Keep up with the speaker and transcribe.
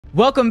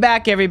Welcome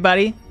back,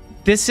 everybody.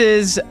 This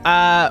is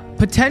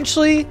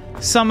potentially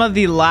some of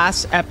the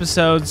last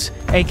episodes,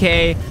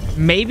 aka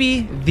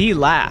maybe the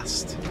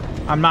last.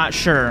 I'm not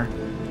sure.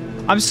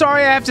 I'm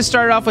sorry I have to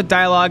start off with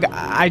dialogue.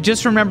 I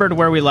just remembered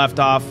where we left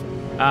off.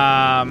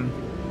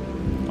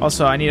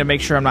 Also, I need to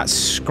make sure I'm not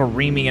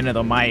screaming into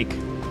the mic.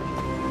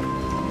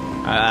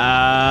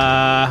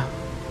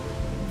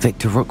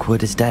 Victor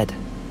Rookwood is dead.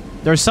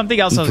 There's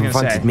something else I was going to say.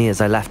 He confronted me as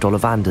I left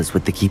Ollivanders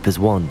with the Keeper's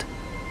wand.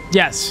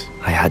 Yes.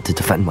 I had to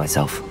defend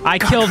myself. I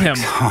killed him.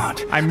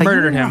 Hard. I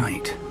murdered him.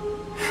 Right.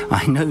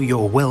 I know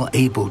you're well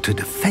able to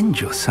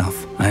defend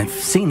yourself. I've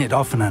seen it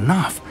often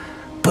enough.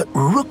 But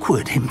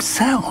Rookwood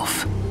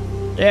himself...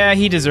 Yeah,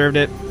 he deserved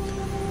it.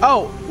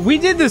 Oh, we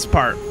did this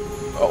part.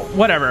 Oh,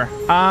 whatever.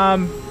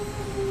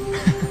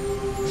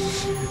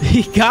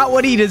 He got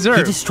what he deserved.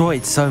 He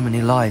destroyed so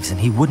many lives and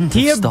he wouldn't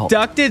have stopped. He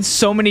abducted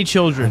so many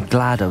children. I'm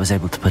glad I was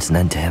able to put an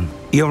end to him.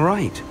 You're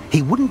right.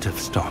 He wouldn't have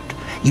stopped.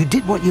 You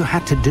did what you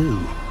had to do.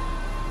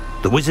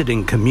 The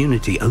wizarding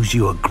community owes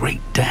you a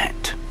great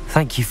debt.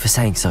 Thank you for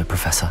saying so,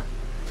 Professor.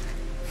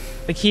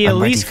 Like, he at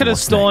least could have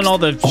stolen all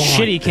the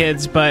shitty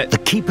kids, but... The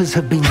Keepers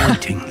have been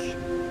waiting.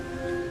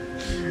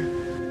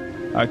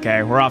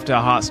 Okay, we're off to a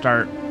hot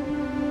start.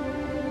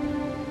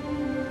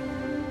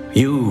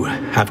 You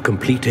have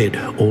completed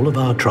all of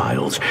our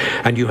trials,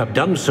 and you have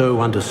done so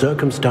under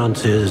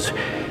circumstances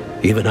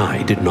even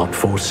I did not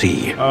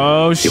foresee.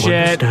 Oh, shit. You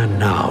understand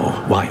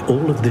now why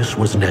all of this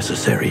was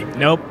necessary.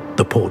 Nope.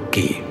 The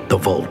portkey, the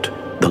vault,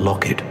 the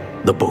locket,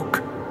 the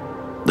book,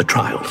 the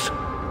trials.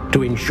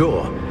 To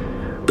ensure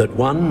that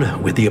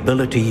one with the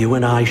ability you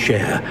and I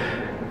share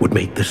would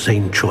make the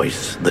same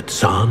choice that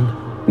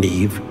San,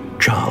 Neve,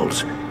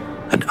 Charles,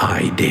 and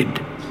I did.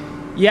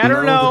 Yeah, I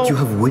don't know. Now that you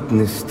have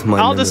witnessed my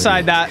memory,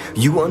 decide that.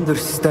 You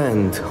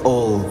understand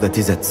all that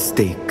is at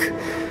stake.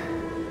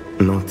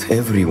 Not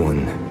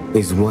everyone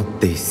is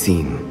what they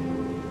seem.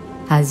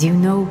 As you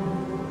know,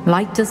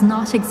 light does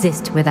not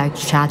exist without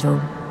shadow,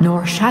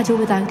 nor shadow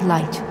without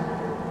light.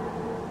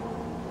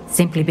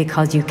 Simply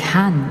because you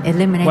can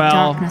eliminate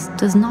darkness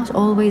does not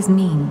always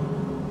mean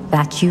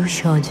that you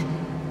should.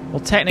 Well,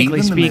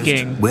 technically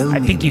speaking, I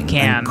think you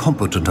can. And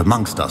competent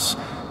amongst us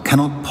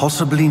cannot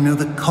possibly know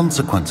the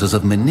consequences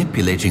of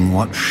manipulating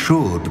what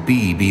should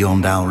be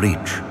beyond our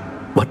reach.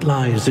 What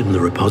lies in the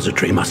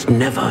repository must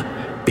never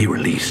be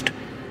released.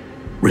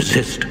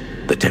 Resist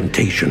the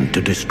temptation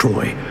to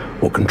destroy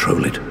or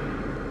control it.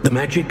 The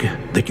magic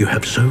that you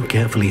have so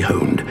carefully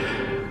honed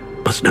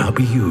must now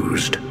be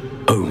used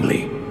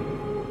only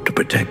to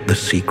protect the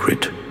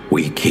secret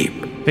we keep.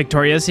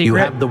 Victoria's secret? You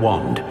have the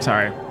wand.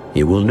 Sorry.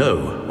 You will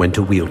know when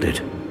to wield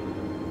it.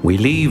 We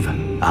leave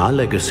our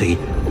legacy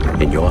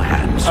in your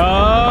hands.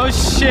 Oh,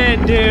 shit,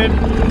 dude.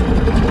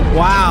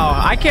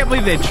 Wow, I can't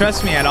believe they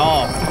trust me at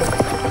all.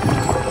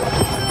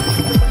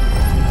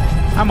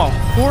 I'm a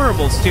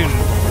horrible student.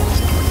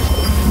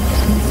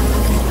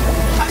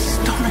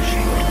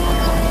 Astonishing.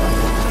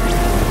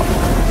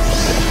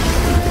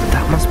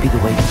 That must be the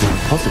way to the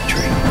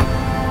repository.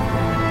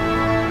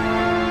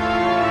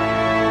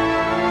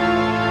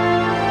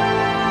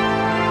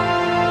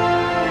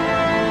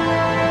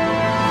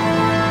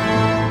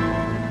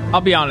 I'll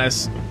be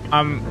honest.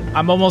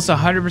 I'm almost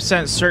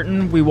 100%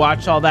 certain we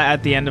watched all that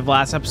at the end of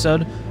last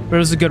episode, but it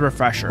was a good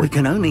refresher. We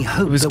can only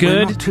hope that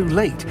we're not too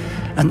late,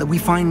 and that we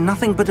find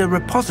nothing but a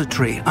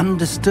repository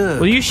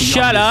undisturbed. Will you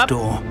shut up?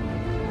 Door.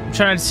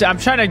 I'm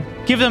trying to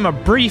give them a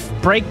brief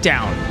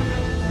breakdown.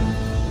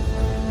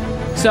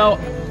 So,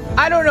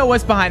 I don't know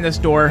what's behind this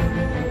door.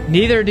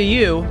 Neither do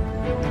you.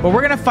 But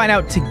we're gonna find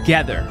out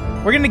together.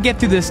 We're gonna get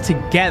through this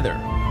together.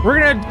 We're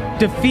gonna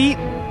defeat...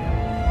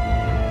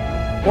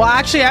 Well,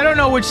 actually, I don't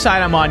know which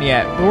side I'm on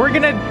yet, but we're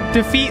gonna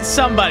defeat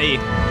somebody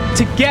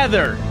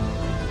together.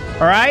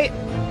 All right?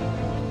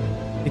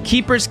 The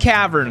Keeper's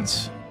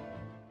Caverns.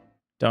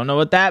 Don't know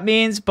what that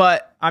means,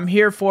 but I'm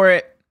here for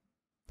it.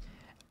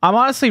 I'm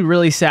honestly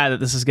really sad that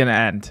this is gonna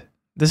end.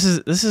 This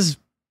is.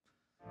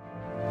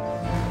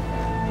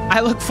 I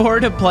look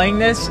forward to playing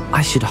this.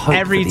 I should hope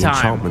every that the time.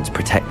 enchantments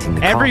protecting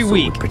the Every castle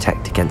week. would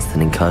protect against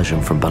an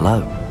incursion from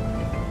below.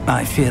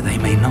 I fear they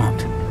may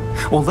not.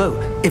 Although,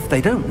 if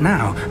they don't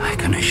now, I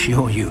can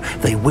assure you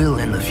they will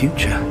in the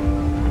future.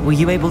 Were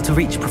you able to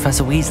reach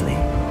Professor Weasley?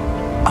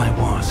 I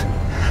was.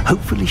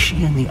 Hopefully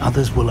she and the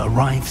others will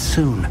arrive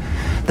soon.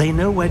 They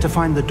know where to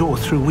find the door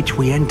through which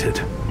we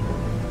entered.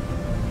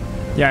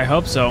 Yeah, I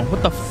hope so.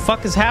 What the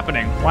fuck is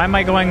happening? Why am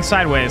I going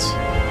sideways?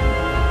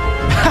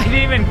 I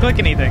didn't even click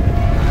anything.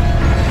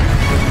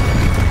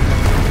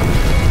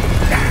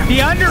 The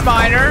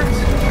Underminer.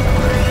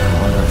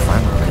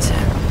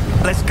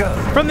 Let's go.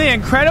 From The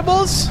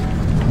Incredibles?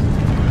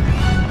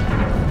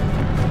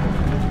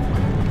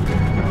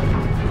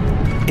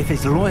 If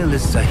his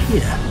loyalists are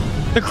here...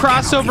 The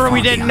crossover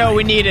we didn't know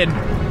we needed.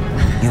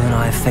 You and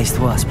I have faced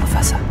worse,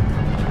 Professor.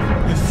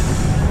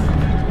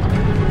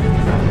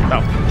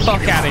 Oh,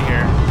 fuck out of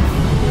here.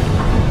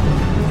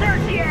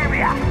 Search the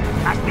area.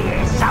 Must be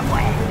here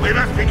somewhere. We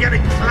must be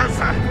getting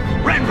closer.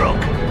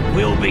 Renbrook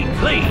will be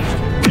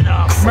pleased with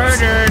our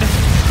murdered.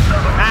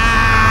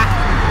 Ah!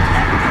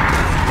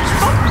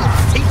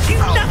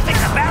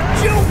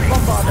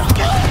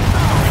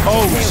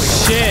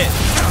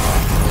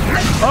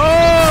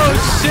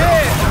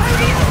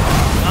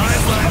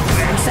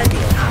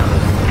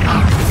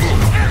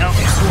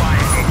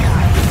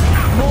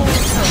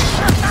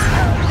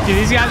 Dude,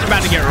 these guys are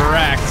about to get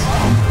wrecked.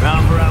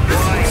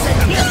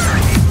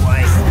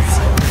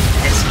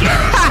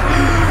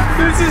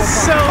 This is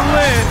so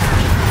lit.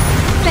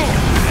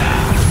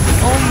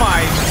 Oh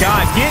my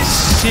god, get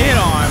shit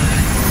on.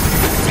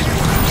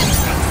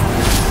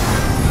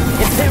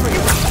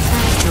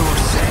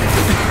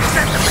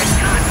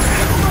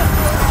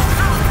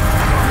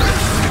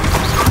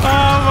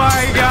 Oh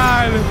my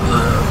god.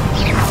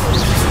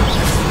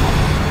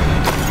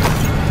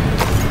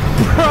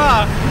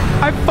 Bruh,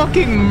 I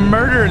fucking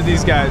murdered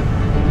these guys.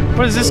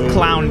 What is this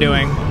clown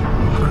doing?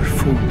 I could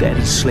fall dead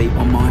asleep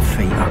on my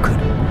feet. I could.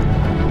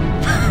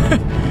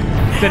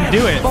 Then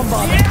do it.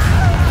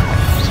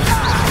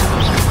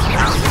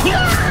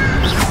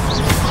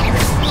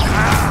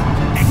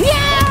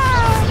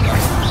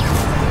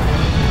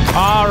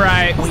 All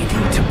right. We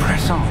need to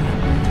press on.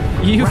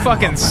 You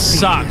fucking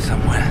suck.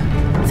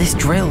 This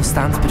drill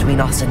stands between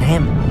us and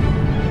him.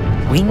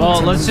 We need to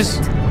let's just.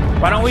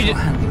 Why don't we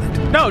just?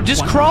 No,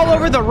 just crawl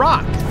over the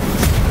rock.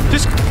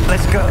 Just.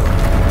 Let's go.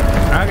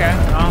 Okay.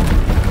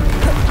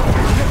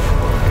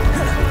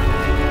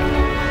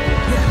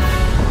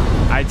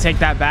 I take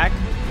that back.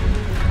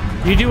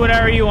 You do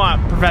whatever you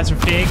want, Professor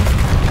Fig.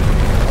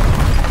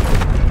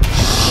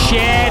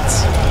 Shit.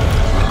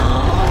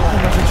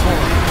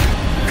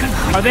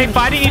 Are they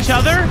fighting each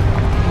other?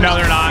 No,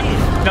 they're not.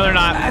 No, they're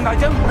not. And I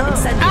don't know.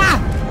 Ah!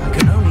 I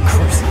can only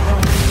cross.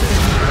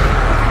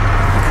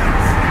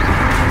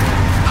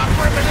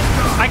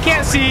 I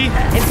can't see.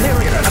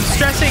 I'm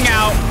stressing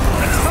out.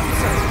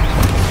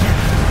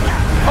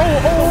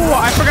 Oh,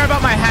 I forgot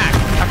about my hack.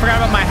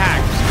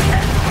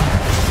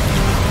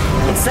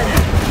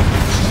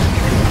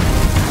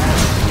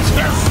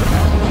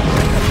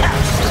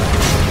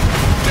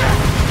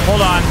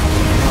 Hold on.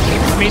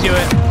 Let me do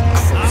it.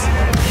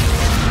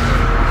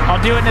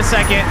 I'll do it in a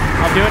second.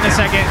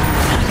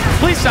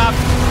 Please stop.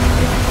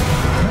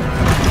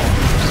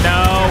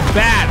 No.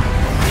 Bad.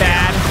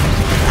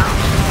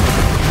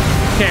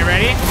 Okay,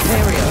 ready?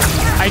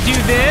 I do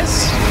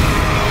this.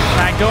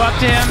 And I go up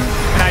to him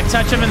and I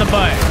touch him in the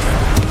butt.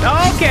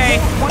 Okay.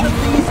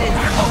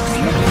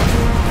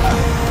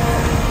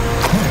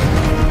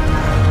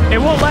 It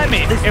won't let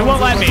me.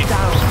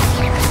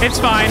 It's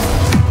fine.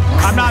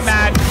 I'm not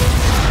mad.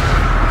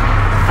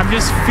 I'm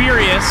just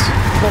furious.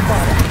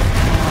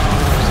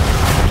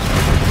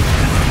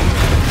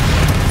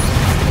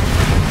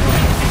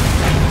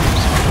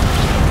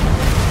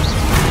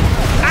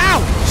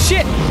 Ow!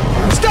 Shit!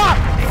 Stop!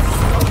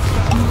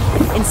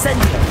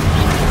 Incendio.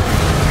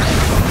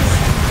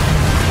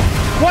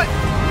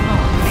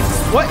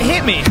 What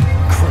hit me?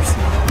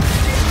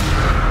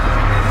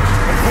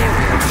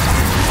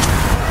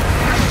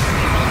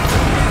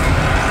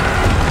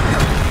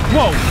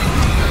 Whoa!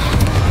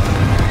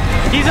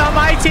 He's on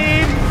my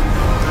team!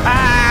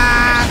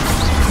 Ah!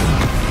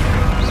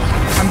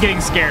 I'm getting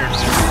scared.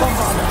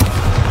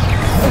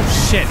 Oh,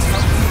 shit.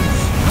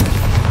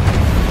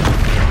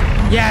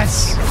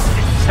 Yes!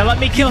 Now let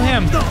me kill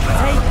him.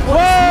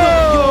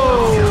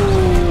 Whoa!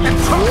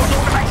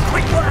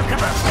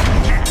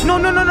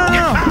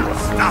 No.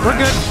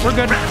 We're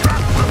good.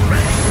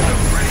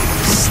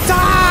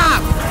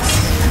 Stop!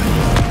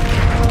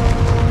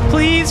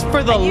 Please,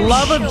 for the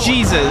love of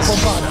Jesus.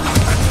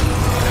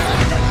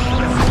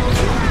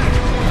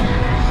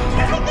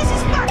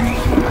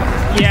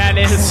 Yeah, it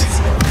is.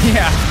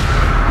 Yeah,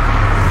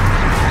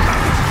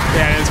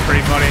 it is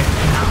pretty funny.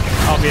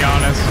 I'll be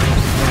honest.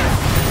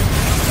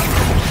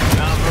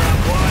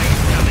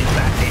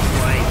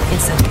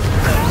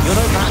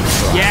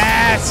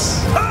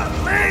 Yes!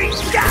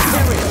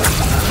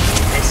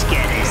 Let's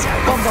get this out.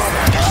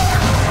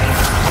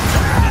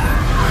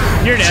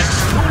 You're dead.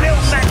 Two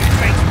little magic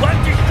tricks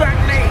won't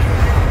distract me.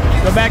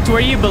 Go back to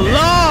where you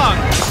belong!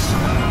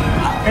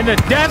 In the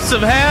depths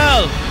of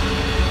hell!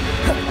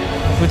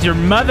 With your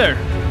mother.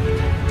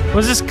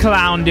 What's this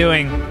clown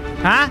doing?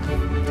 Huh?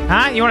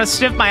 You want to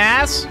sniff my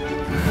ass?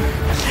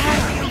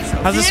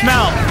 How's it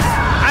smell?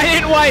 I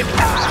didn't wipe!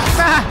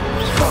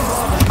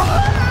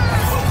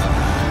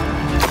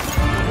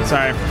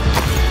 Sorry.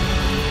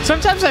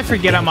 Sometimes I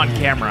forget I'm on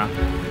camera.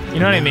 You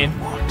know what I mean?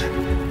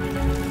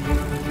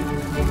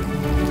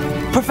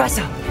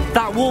 Professor,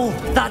 that wall,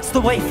 that's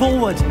the way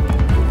forward.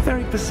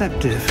 Very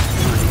perceptive.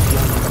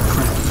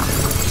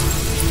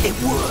 It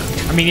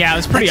worked. I mean, yeah, it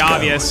was pretty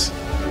obvious.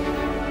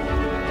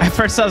 At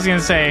first I was going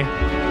to say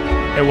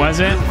it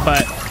wasn't,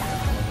 but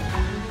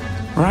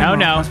Reinhardt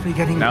no. must be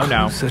getting No.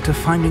 closer to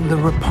finding the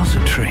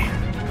repository.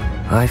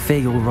 I fear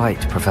you're right,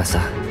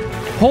 Professor.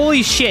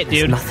 Holy shit,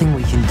 There's dude. nothing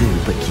we can do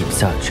but keep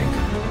searching.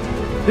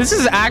 This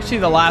is actually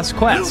the last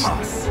quest.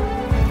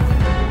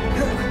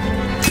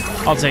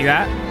 I'll take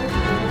that.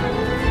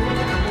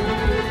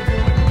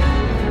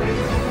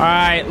 All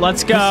right,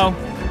 let's go.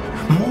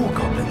 More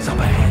goblins up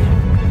ahead.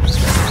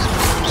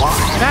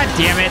 God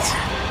damn it.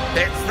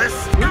 It's the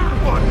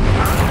stupid one.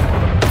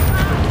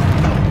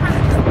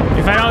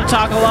 If I don't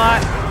talk a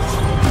lot,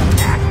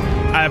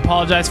 I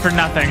apologize for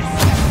nothing.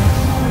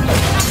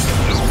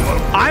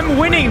 I'm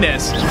winning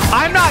this.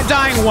 I'm not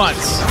dying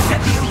once.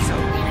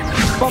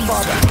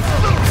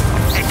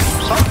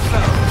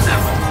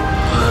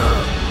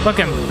 Look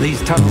him.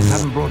 These tunnels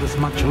haven't brought us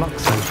much luck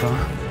so far.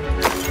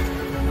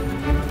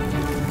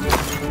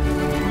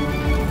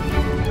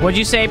 What'd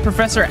you say,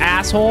 Professor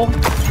Asshole?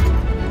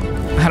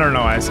 I don't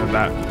know why I said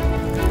that.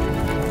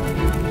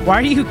 Why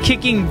are you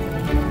kicking?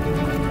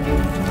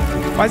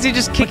 Why is he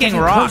just kicking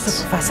rocks?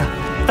 Closer, Professor.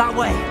 That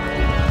way.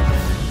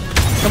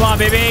 Come on,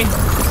 baby.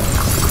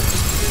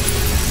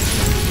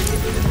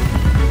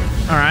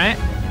 All right.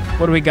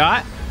 What do we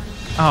got?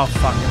 Oh,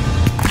 fuck.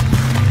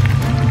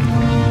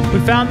 We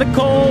found the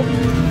coal.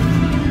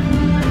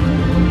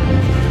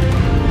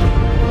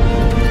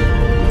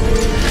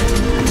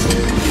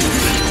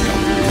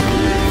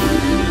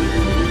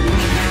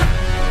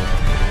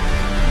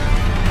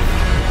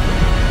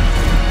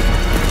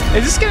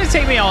 Is this gonna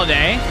take me all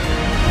day?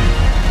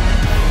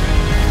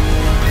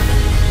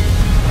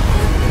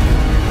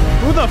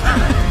 Who the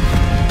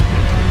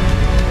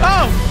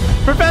Oh!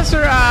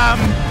 Professor,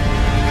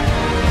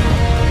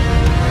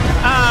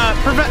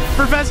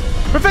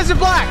 Professor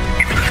Black!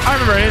 I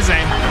remember his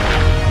name.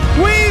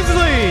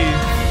 Weasley!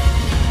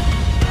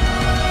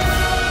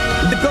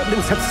 The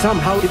goblins have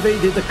somehow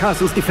evaded the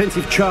castle's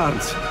defensive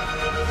charms.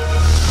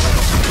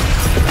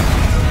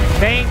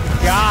 Thank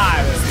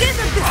God. Steer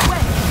them this way!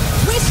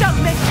 We shall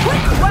make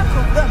quick work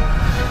of them!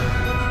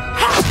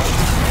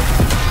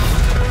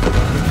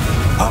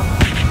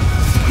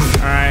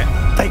 Alright.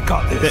 They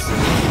got this.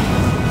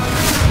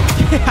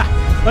 Yeah,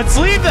 let's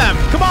leave them!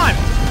 Come on!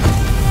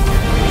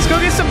 Let's go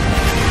get some...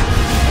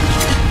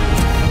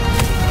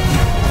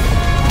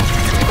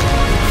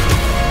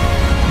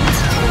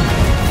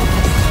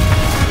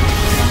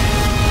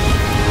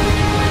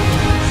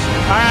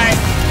 Alright,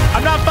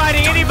 I'm not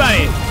fighting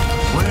anybody!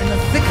 We're in the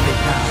thick of it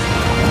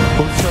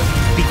now. Also,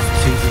 beats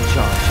who's in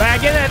charge.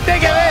 Back in the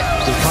thick of it!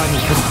 The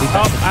timing couldn't be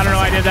better. Oh, I don't know,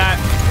 I did that.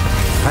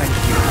 Thank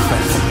you,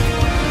 Professor.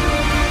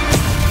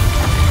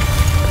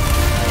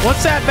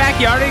 What's that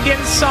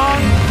Backyardigans song?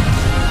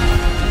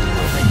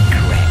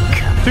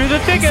 Through the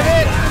thick of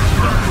it!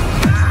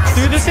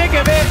 Through the thick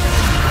of it!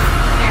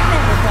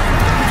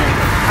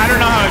 I don't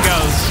know how it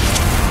goes.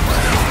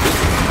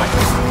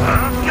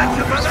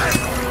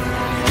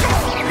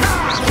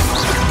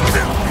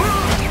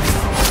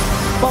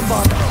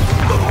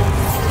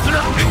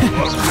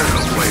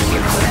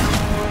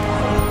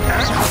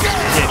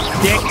 Get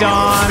dicked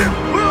on.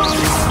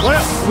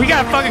 What? We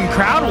got a fucking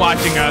crowd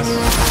watching us.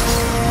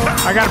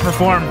 I gotta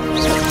perform.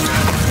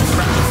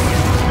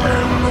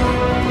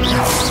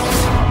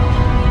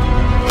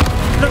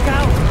 Look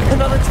out!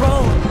 Another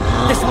troll!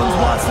 This one's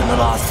worse than the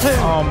last two!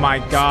 Oh my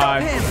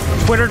god.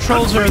 Twitter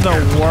trolls are the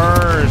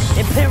worst.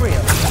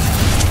 Imperial!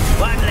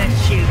 One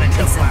less human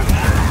to work.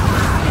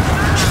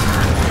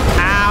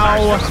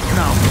 Ow!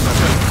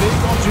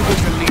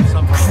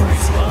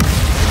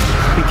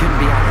 We couldn't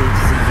be happy to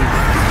see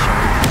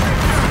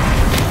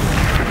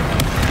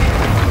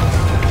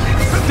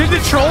you. Did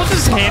the troll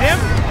just hit him?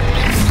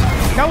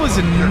 That was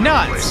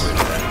nuts.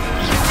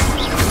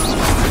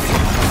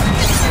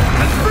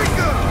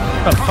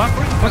 The fuck?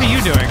 What are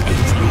you doing?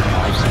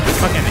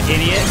 Fucking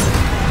idiot.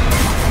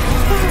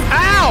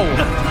 Ow!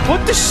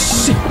 What the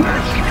shit?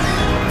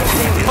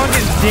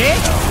 Fucking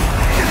dick?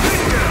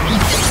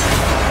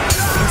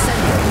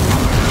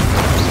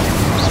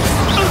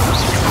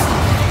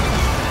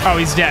 Oh,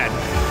 he's dead.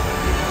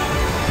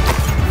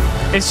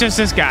 It's just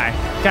this guy.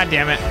 God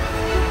damn it.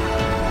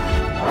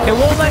 It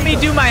won't let me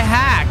do my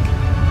hack.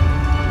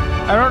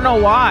 I don't know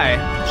why.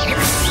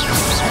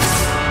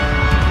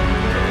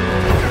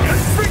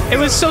 It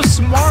was so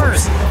smart.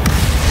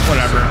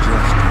 Whatever.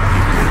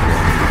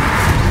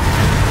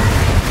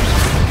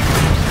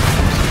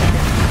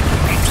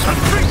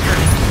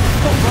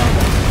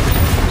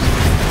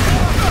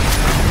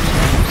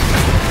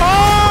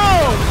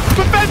 Oh!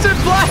 Professor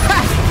Black!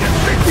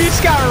 He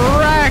just got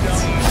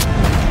wrecked.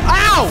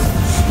 Ow!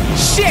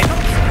 Shit!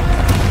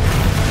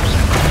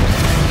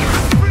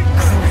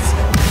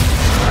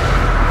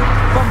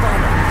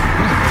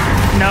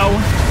 No.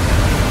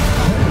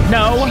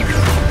 No.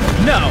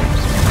 No.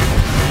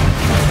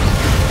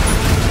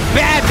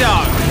 Bad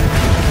dog.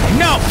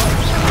 No.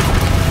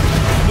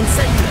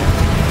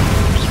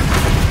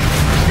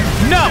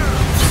 No.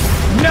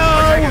 No.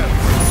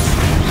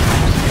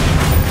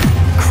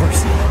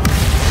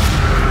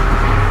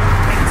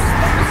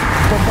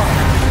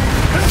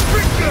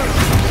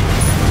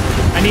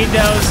 I need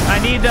those. I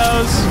need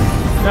those.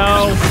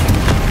 No.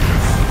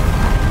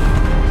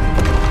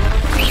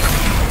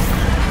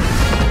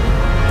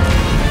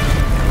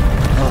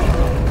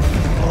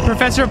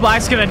 Professor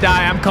Black's gonna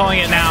die. I'm calling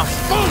it now.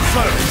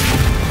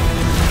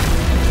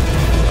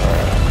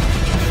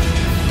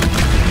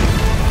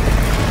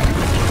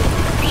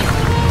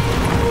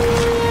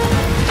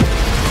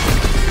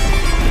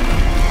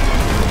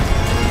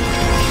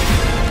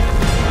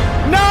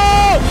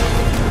 No!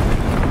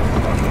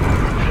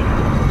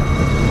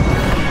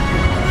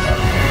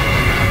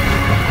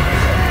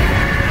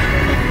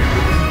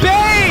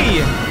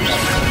 Bay!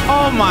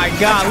 Oh my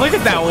god, look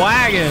at that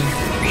wagon.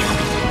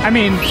 I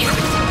mean...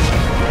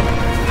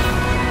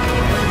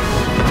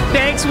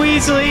 Thanks,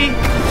 Weasley.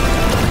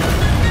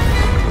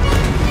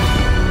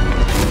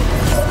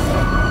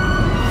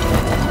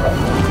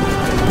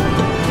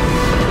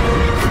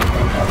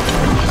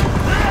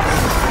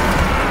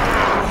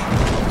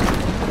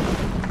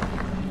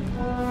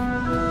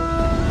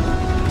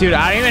 Dude,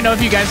 I don't even know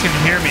if you guys can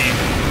hear me.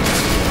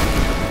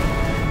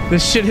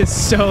 This shit is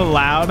so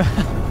loud.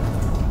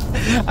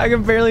 I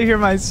can barely hear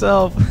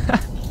myself.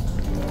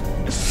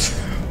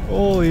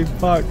 Holy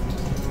fuck.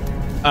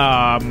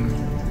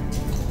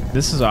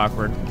 This is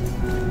awkward.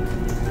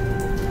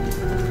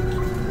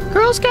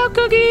 Girl Scout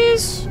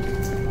cookies!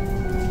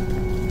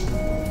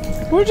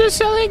 We're just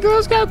selling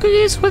Girl Scout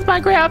cookies with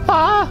my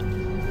grandpa.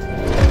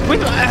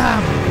 With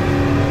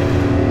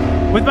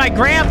my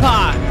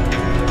grandpa.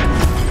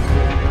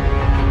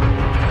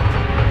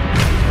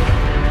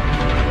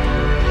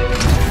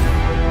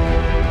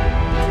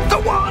 The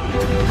one!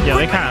 Yeah,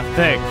 they kind of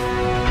thick.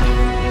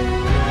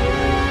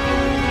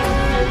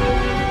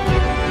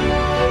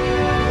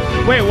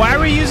 Wait, why are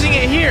we using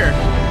it here?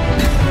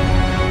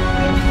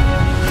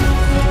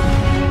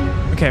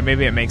 Okay,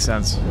 maybe it makes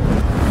sense.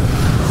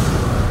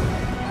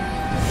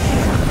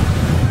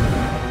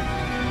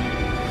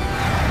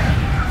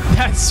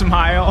 That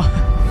smile.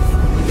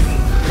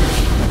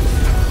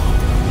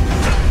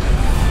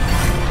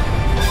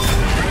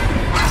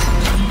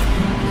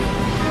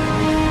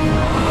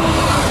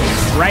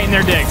 Right in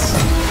their dicks.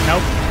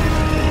 Nope.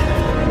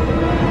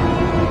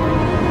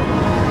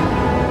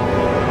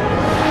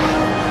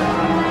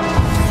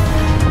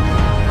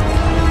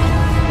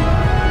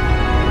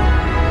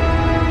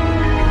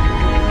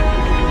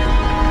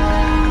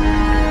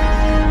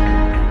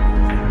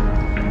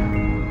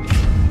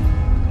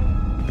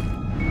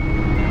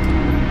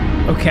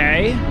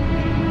 Okay.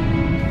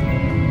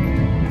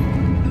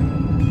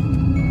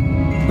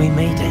 We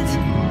made it.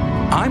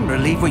 I'm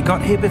relieved we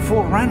got here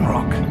before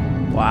Ranrock.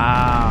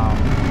 Wow.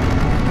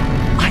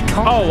 I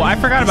can't. Oh, I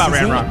forgot about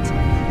this is Ranrock.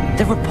 it.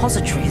 The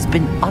repository has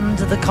been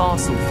under the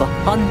castle for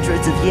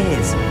hundreds of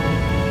years.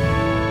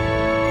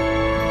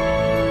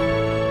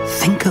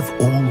 Think of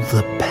all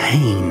the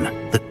pain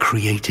that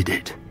created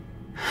it.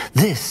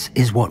 This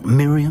is what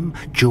Miriam,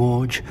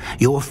 George,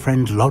 your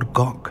friend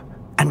Lodgok,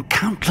 and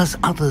countless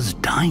others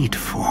died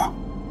for.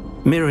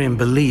 Miriam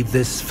believed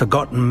this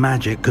forgotten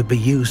magic could be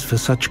used for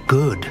such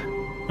good.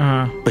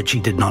 But she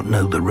did not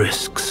know the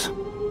risks.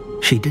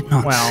 She did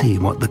not see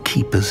what the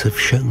Keepers have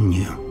shown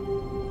you.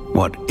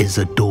 What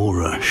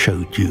Isadora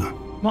showed you.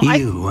 Well,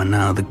 you are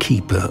now the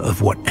Keeper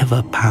of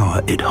whatever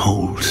power it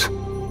holds.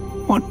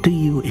 What do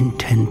you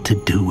intend to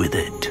do with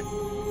it?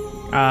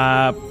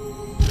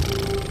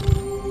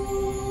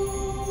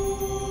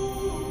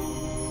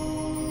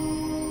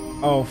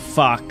 Oh,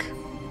 fuck.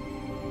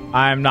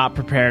 I'm not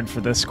prepared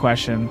for this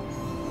question.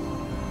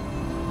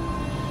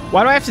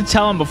 Why do I have to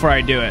tell him before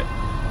I do it?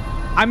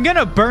 I'm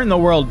gonna burn the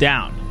world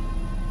down.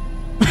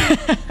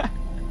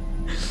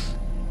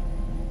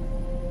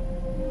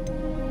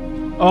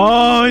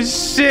 Oh,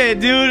 shit,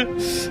 dude.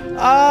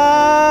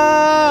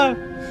 I'm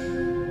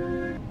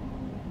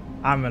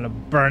gonna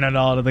burn it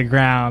all to the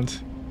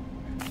ground.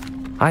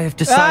 I have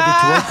decided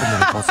to open the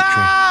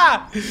repository.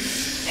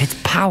 Its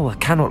power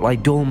cannot lie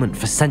dormant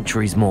for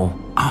centuries more.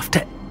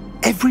 After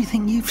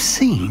everything you've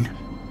seen,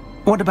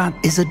 what about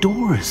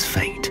Isadora's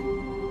fate?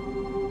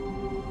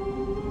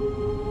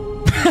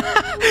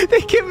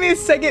 They give me a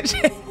second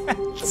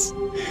chance.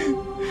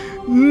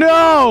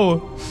 No!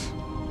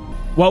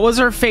 What was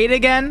her fate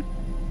again?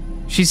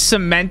 She's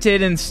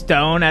cemented in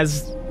stone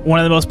as one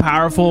of the most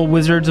powerful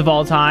wizards of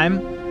all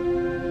time?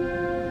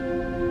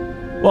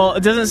 Well,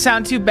 it doesn't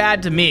sound too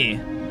bad to me.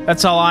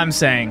 That's all I'm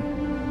saying.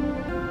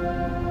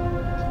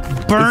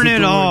 Burn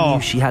it all!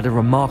 Knew she had a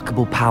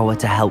remarkable power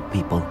to help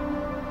people.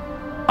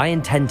 I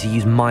intend to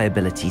use my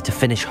ability to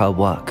finish her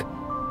work.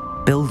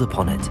 Build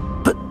upon it.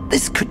 But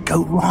this could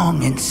go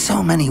wrong in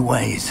so many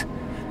ways.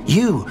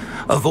 You,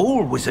 of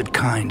all wizard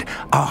kind,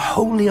 are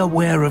wholly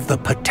aware of the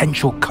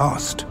potential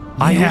cost.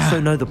 I also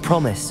know the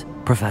promise,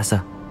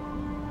 Professor.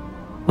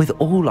 With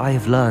all I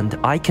have learned,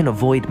 I can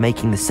avoid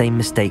making the same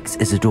mistakes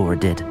Isadora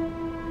did.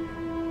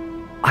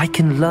 I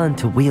can learn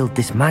to wield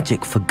this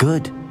magic for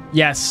good.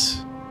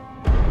 Yes.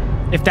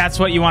 If that's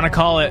what you want to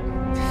call it.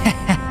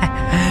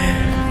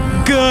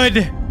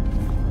 Good.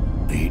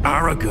 The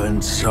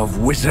arrogance of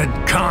wizard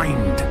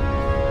kind.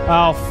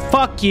 Oh,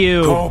 fuck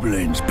you.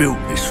 Goblins built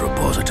this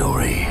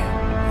repository.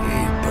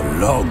 It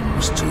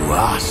belongs to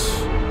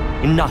us.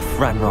 Enough,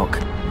 Ranrock.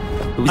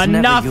 It was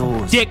enough, never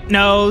yours. Dick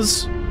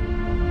nose.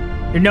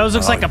 Your nose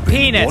looks like a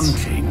penis.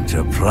 Wanting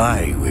to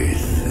play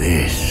with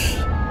this.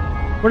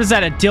 What is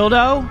that, a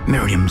dildo?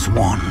 Miriam's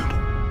wand.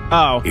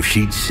 Oh. If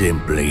she'd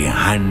simply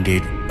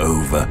handed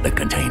over the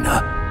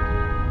container,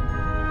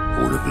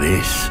 all of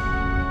this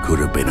could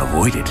have been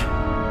avoided.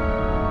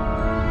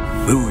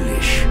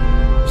 Foolish,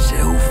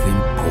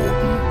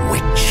 self-important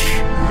witch.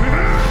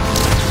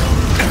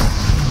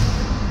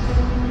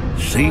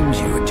 Seems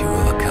you were two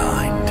of a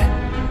kind.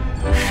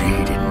 She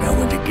didn't know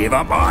when to give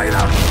up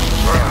either.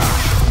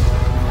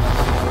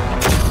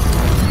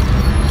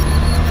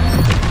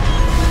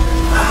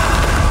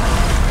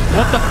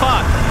 What the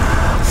fuck?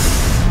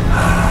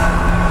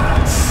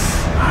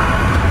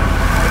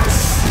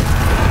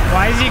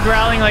 Why is he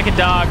growling like a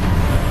dog?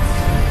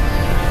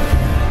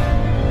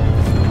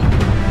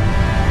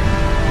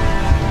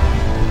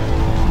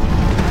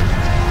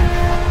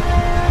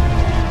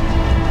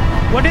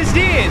 What is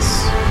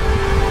this?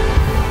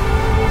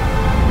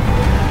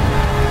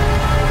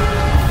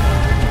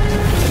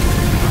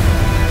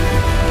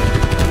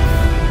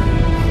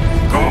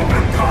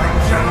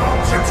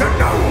 To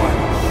no one.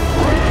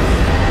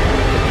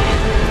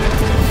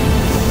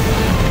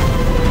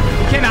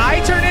 Can I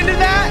turn into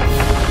that?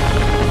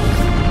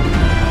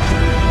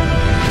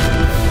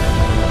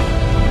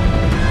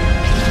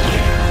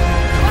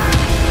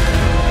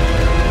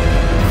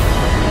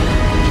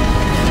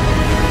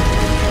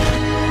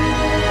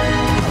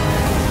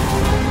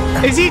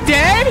 Is he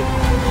dead?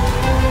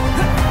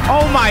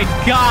 Oh my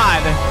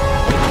god.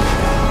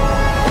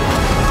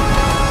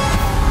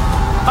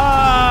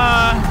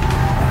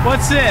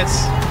 What's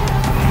this?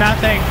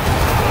 Nothing.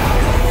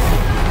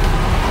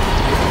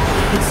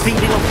 It's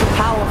feeding off the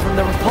power from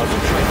the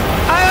repository.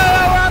 I don't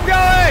know where I'm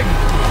going!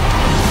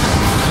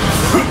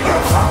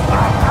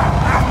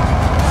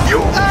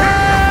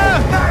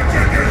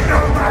 Magic is no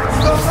match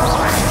for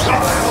my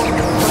child!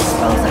 Those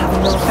spells are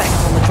having no effect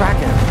on the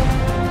dragon.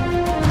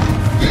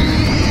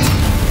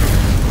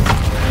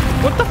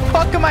 What the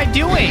fuck am I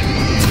doing?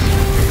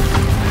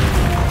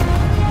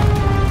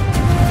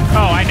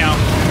 Oh, I know.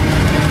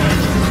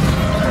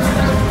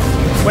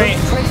 Wait.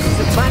 Those traces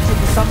of magic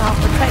are somehow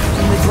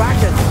protecting the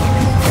dragon.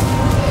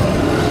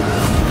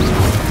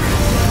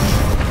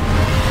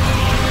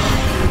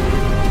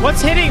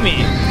 What's hitting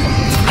me?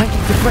 I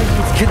need to break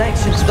its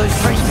connection to those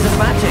traces of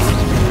magic.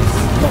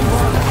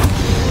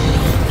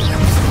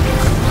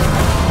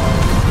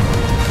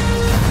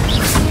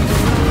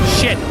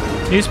 Shit.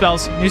 New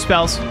spells. New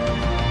spells.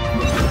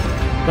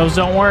 Those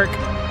don't work.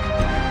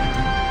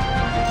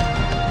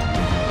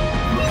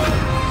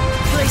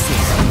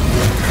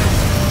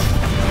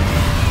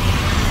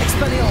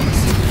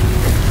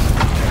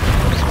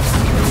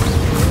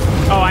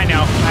 Oh, I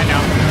know. I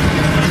know.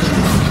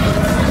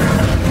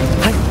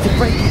 I need to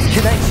break its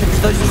connection to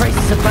those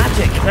traces of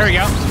magic. There we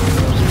go.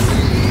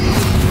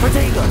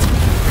 Protego.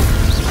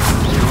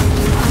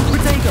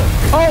 Protego.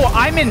 Oh,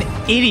 I'm an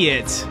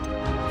idiot.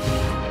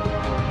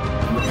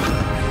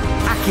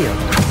 Accio.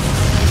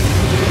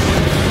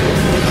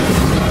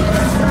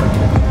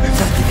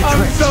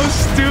 I'm so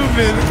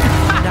stupid.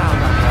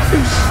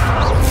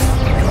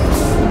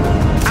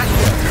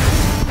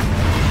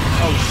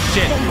 Oh,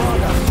 shit.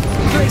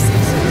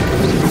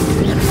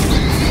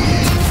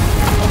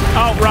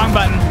 Oh, wrong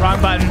button.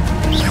 Wrong button.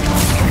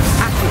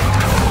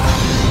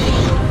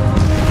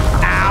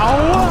 Ow.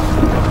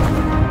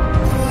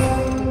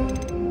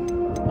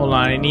 Hold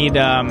on. I need,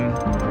 I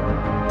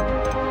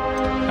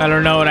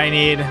don't know what I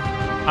need.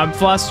 I'm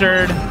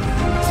flustered.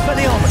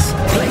 Speliomus.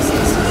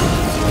 Places.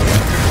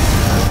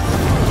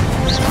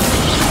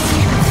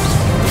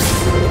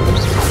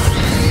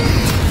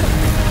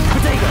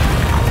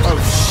 Oh,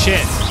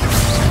 shit.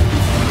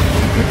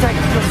 Protect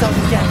yourself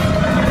again.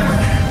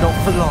 Not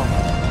for long.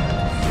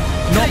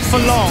 Not for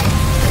long.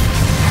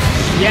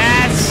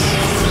 Yes.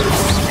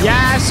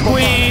 Yes,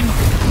 queen.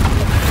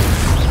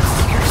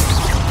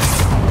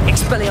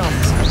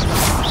 Expelliarmus.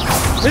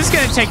 This is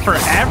gonna take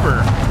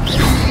forever.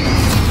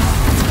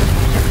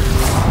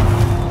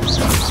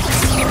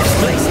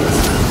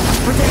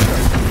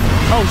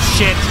 Oh,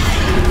 shit.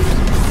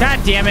 God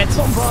damn it.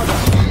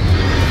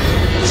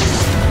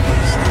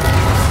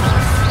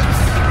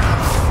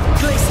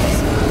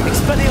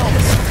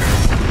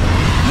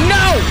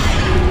 No!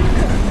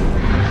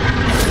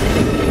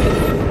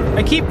 I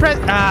keep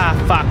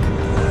fuck.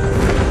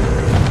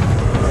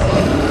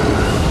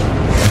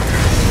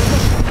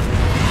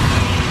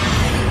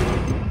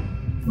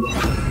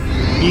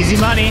 Easy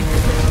money.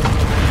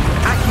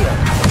 Accio.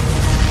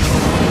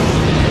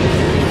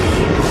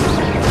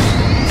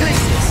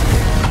 Glacius.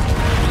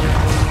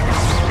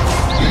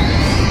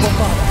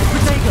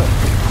 Protego.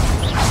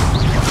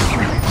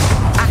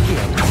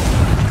 Accio.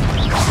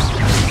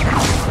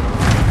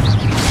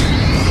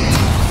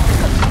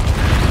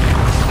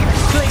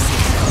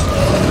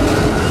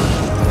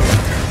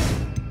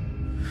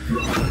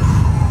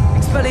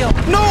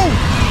 No!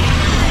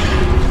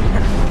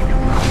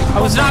 I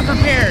was not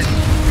prepared.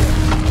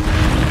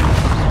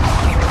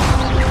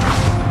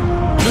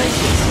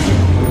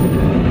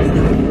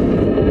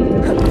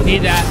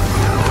 Need that.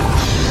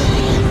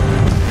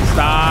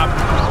 Stop.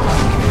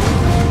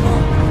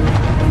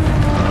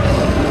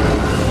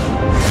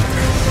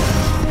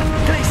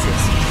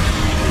 Glacius.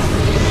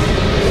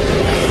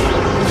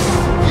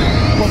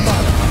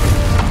 Bombarda.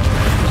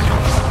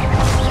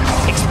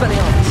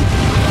 Expelliarmus.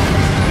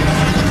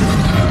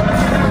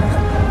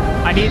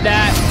 I need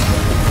that.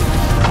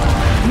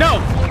 No!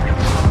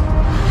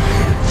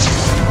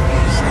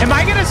 Am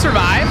I gonna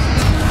survive?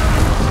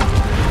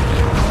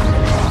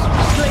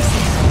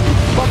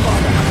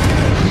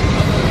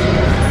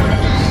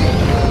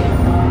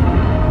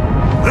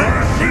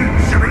 There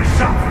seems to be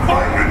some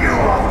finding you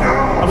after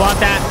all. I want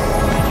that.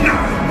 No.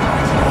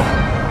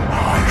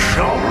 I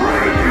shall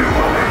rid you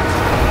of it.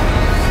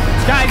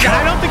 Guys,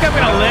 I don't think I'm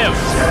gonna live.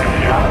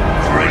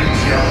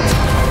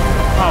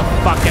 Oh,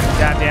 fucking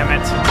goddamn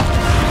it.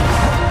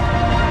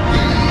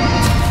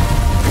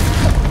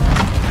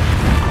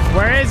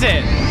 Where is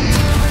it?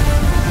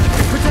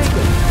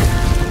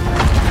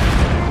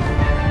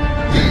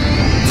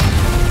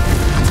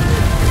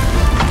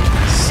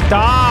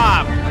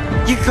 Stop!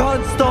 You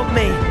can't stop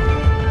me.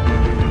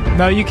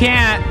 No, you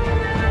can't.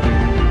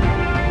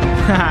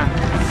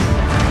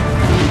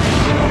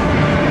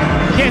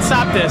 You can't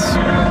stop this.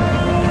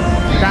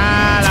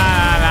 Da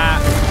da da.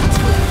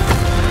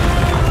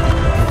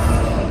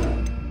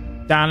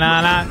 Da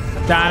da da.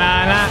 Da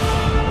da da.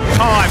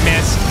 Oh, I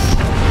missed.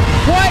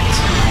 What?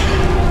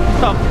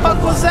 The fuck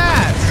was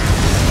that?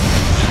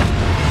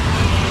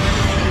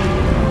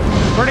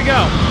 Where'd it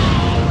go?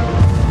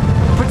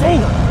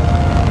 Potato.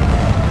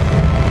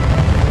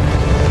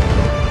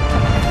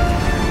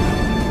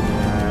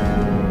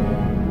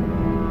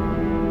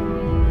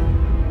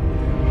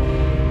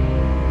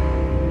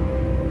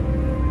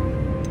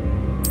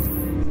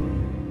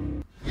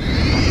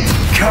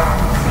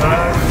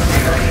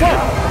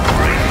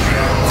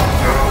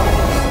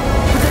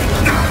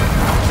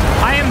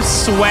 I am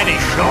sweating.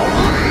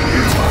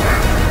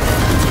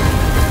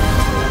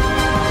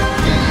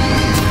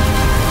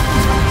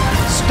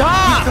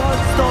 Stop! You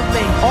can't stop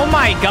me. Oh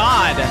my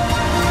god.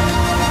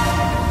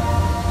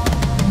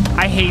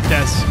 I hate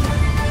this.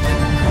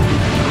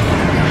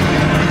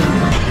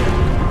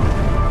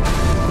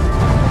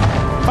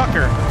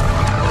 Fucker.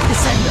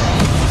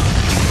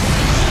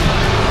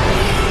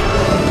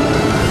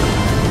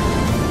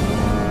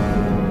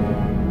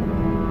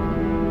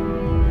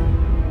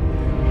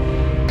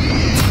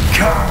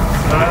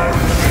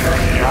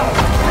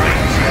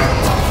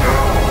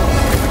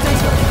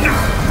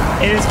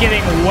 It is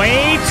getting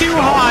way too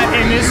hot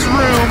in this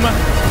room.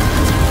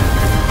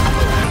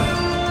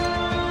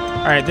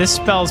 All right, this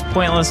spell's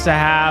pointless to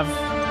have.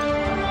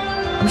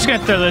 I'm just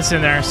gonna throw this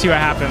in there, see what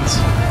happens.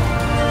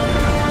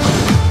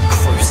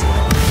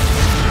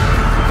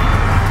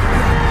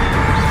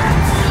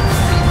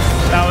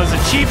 That was a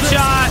cheap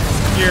shot.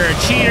 You're a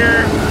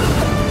cheater.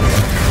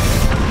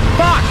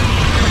 Fuck!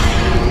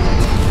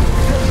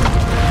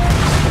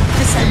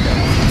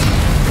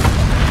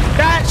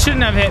 That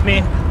shouldn't have hit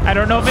me. I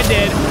don't know if it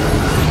did.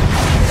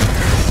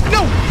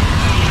 No!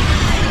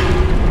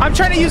 I'm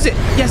trying to use it.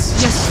 Yes,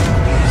 yes.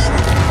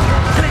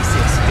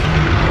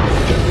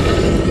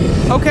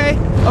 Okay,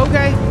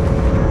 okay.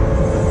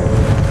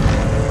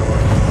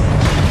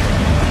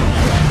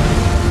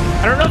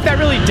 I don't know if that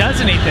really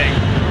does anything.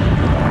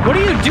 What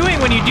are you doing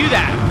when you do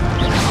that?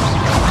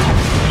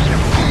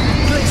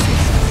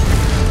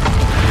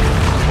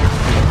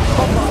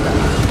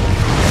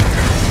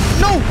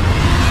 No!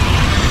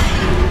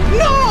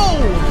 No!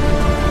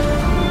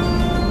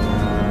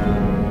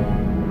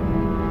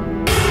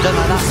 Don't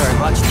like that very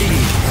much, do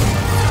you?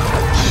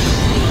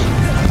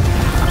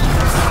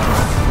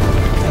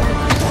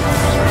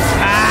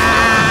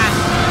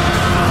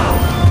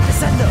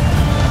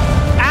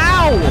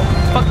 Ow!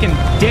 Fucking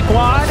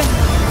dickwad.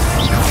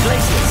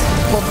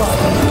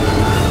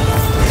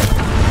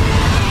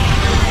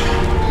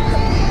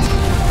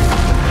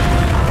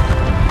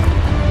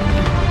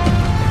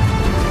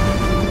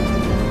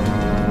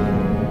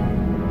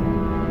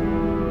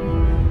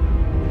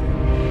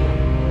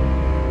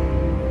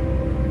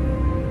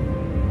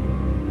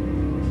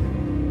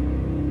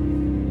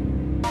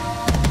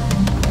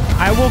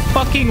 I will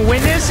fucking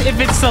win this if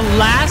it's the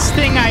last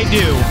thing I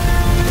do.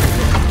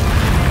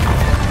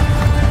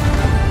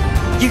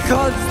 You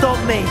can't stop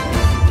me.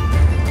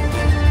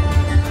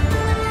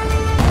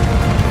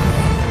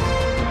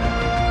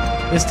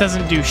 This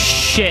doesn't do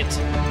shit.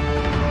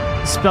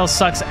 The spell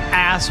sucks,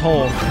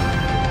 asshole.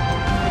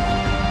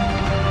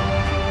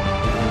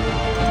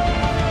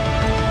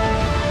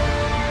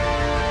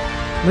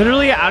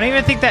 Literally, I don't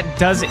even think that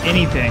does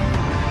anything.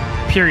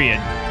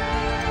 Period.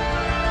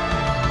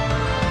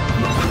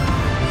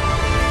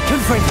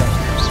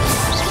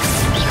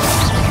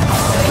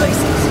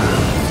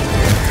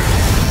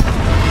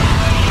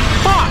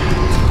 Fuck!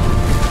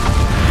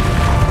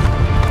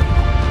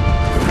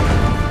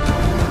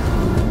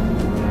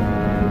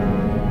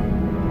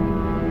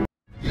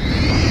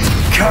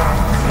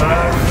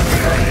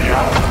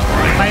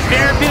 My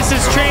therapist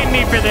has trained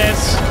me for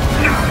this.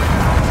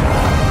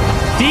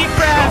 Deep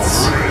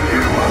breaths.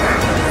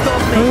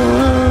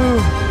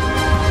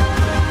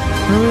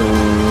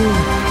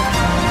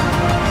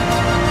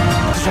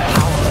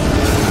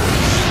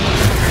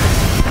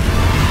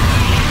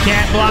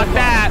 Can't block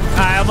that.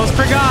 I almost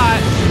forgot.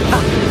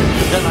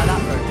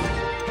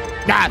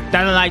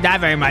 Doesn't like that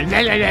very much.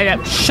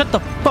 Shut the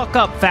fuck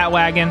up, fat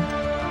wagon.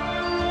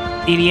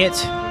 Idiot.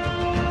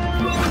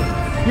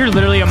 You're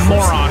literally a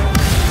moron.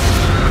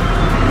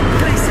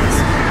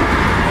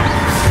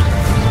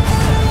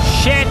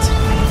 Shit.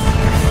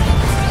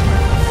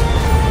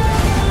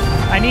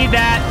 I need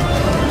that.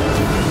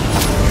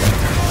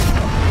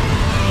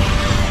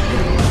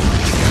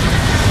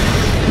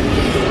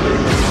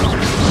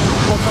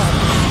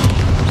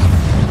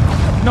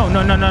 No,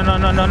 no, no, no, no,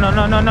 no, no, no,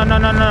 no, no, no, no,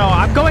 no, no.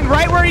 I'm going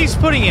right where he's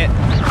putting it.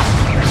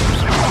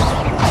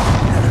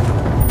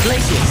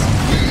 Glaciers.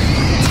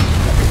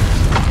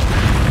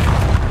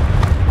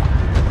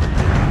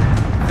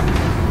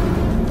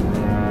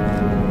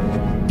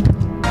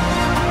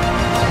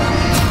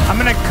 I'm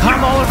gonna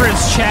come all over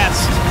his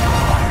chest.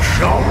 I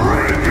shall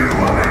rid you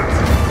of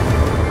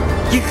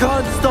it. You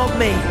can't stop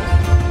me.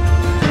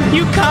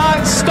 You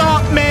can't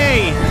stop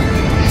me.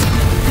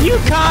 You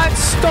can't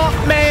stop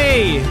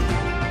me.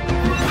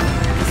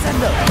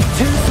 Send up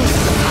 2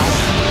 sources of power.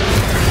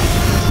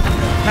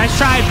 Nice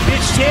try,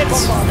 bitch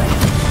tits.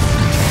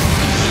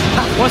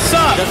 What's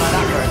up?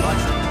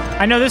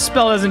 I know this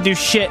spell doesn't do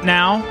shit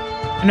now.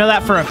 I know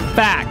that for a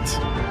fact.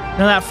 I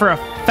know that for a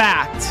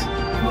fact.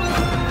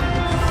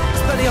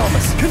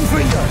 Expelliarmus,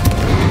 Confringo.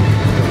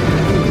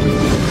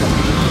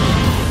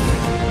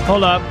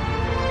 Hold up.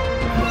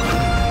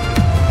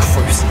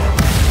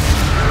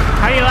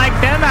 How do you like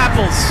them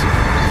apples?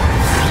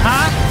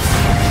 Huh?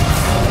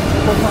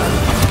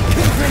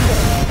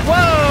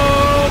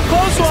 Whoa!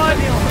 Close one!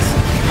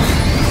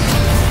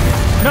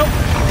 Nope.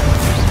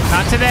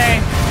 Not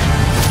today.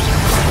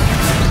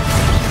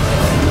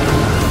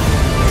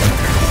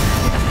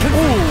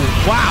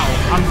 Ooh, wow.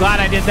 I'm glad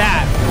I did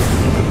that.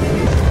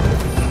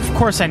 Of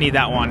course I need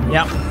that one.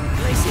 Yep.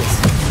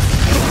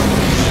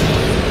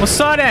 What's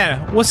up there?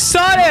 What's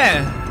up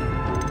there?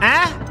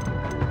 Huh?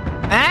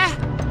 Huh?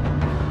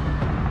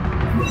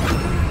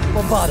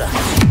 Bombarda.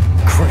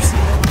 Cruise.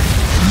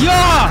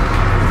 Yeah!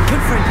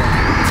 Confringo.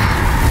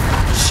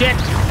 Shit.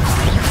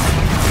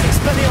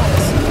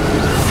 Expelliarmus.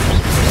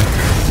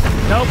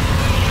 Nope.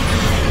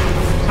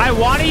 I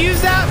want to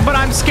use that, but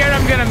I'm scared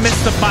I'm gonna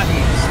miss the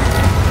buttons.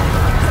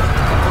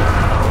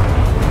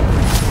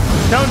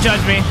 Don't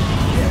judge me.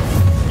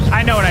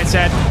 I know what I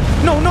said.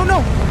 No, no,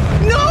 no.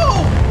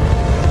 No!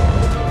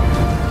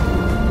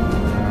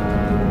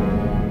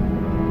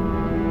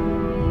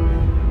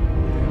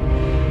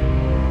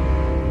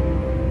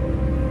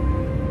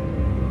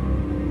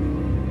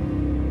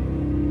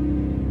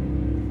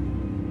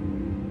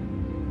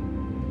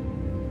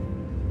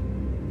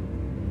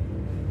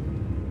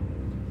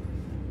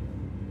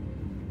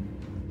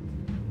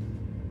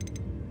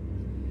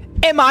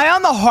 Am I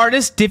on the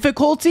hardest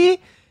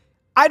difficulty?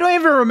 I don't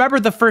even remember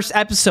the first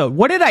episode.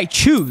 What did I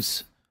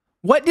choose?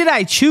 What did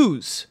I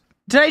choose?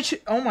 Did I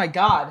choose? Oh my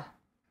god.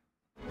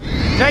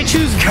 Did I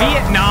choose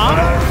Vietnam?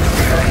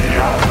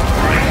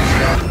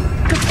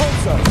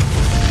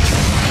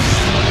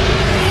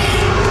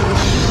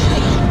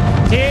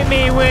 Hit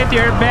me with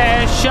your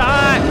best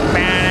shot.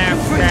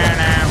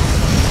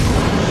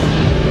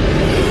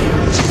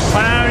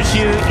 Why don't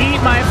you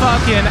eat my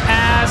fucking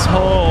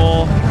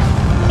asshole?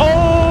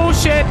 Oh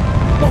shit!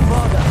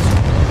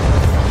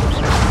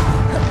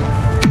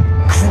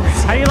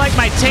 How do you like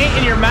my taint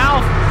in your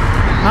mouth?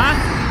 Huh?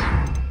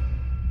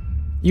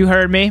 You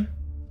heard me.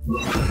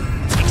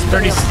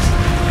 30.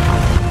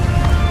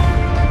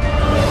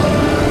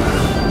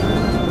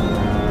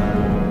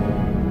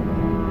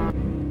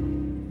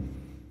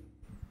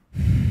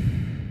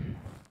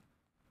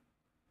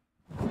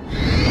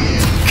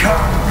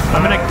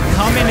 I'm gonna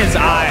come in his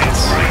eyes.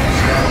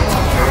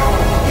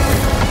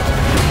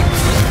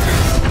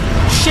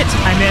 Shit!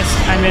 I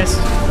missed.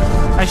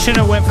 I shouldn't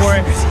have went for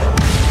it.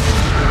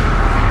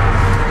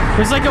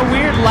 There's like a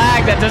weird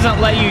lag that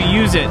doesn't let you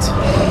use it.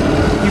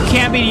 You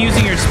can't be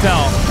using your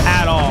spell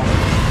at all.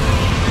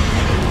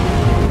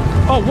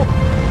 Oh,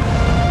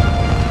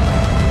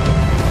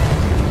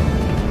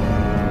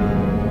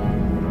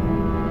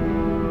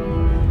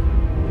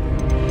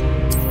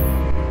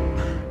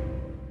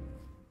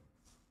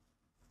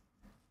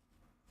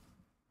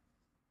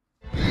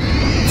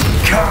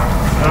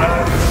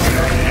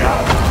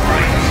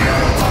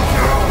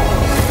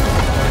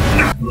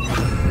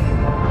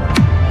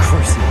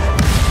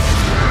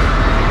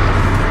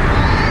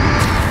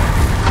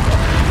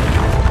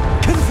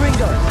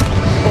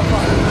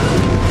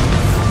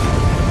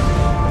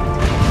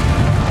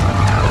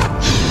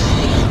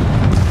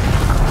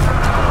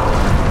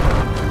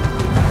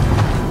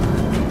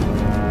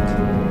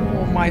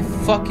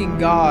 fucking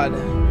god.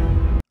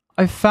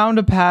 I found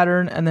a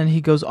pattern and then he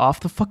goes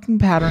off the fucking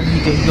pattern. He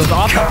goes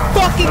off the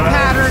fucking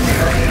pattern.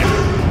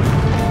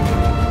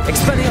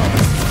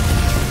 Expelliarmus.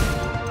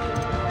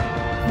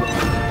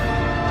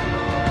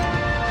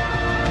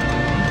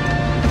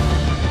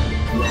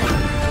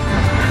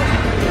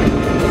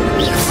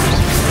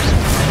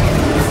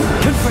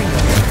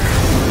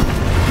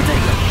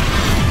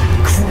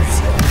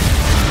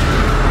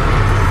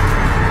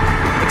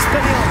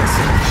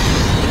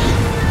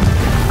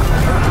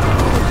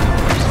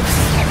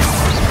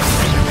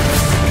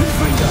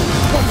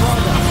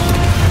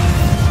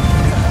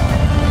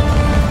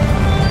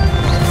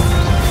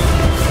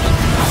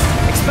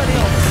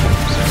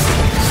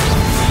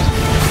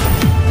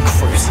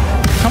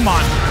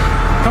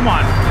 Come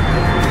on.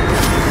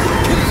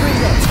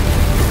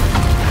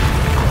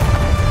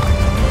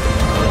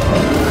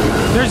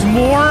 There's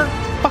more?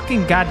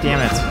 Fucking goddamn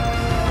it.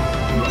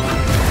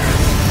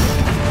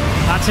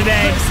 Not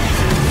today.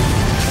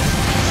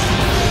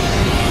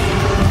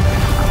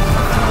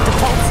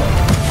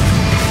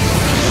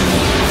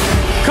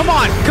 Come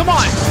on, come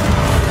on.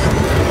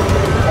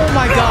 Oh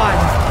my god.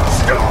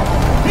 Stop.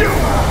 You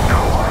have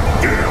no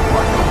idea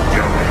what you're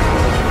doing.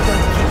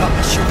 Don't keep up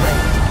the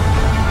charade.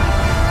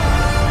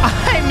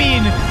 I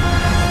mean,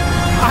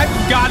 I've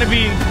got to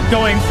be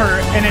going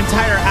for an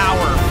entire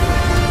hour.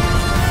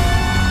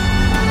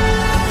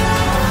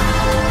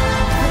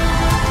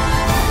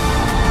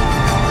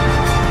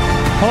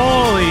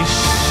 Holy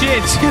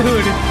shit,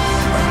 dude.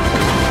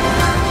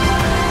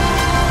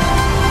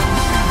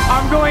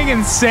 I'm going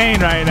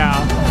insane right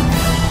now.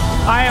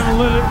 I am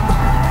literally...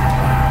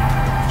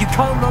 You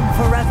can't run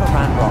forever,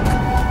 Ranrock.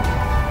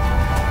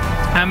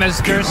 I'm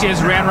as thirsty as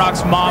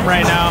Ranrock's mom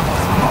right now.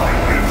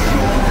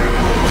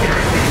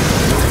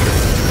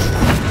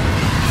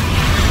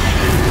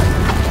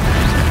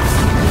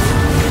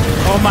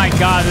 Oh my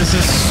god, this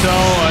is so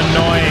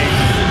annoying.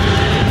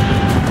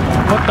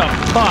 What the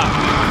fuck?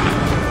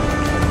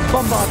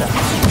 Bombarder.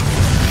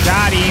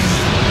 Got him.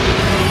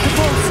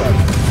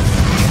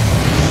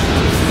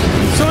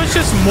 So it's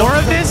just more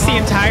of this the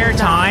entire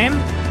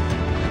time?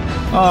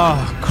 Oh,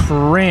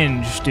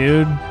 cringe,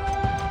 dude.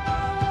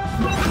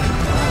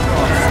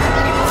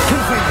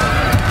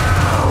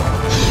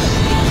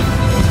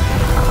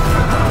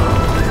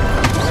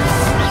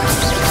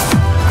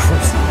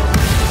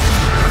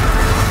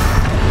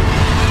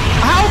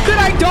 How could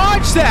I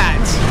dodge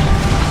that?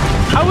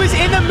 I was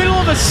in the middle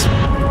of a...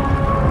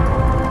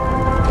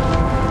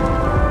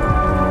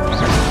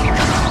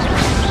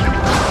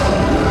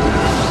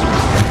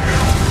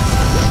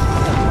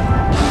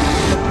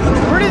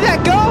 Where did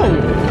that go?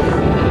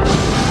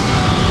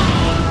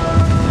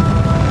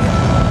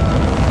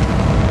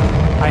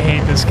 I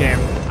hate this game.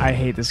 I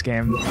hate this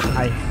game.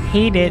 I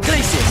hate it.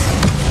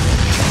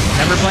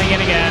 Never playing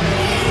it again.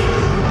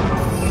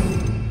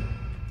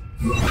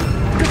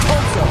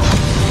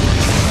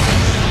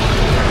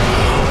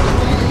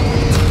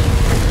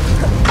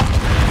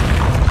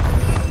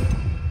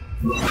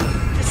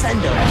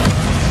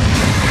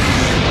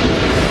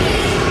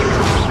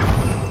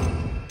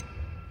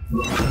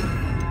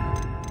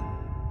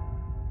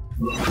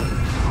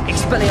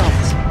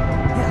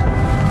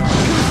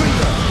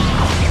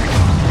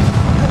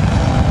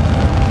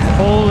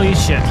 Holy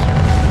shit.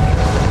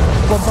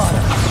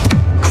 Bombarder.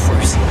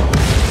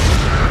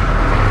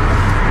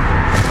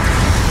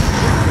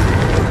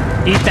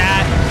 Eat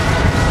that.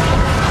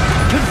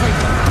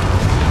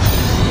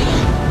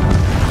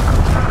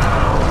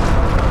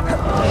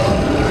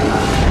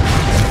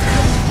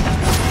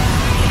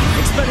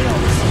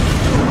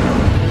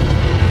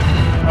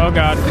 Oh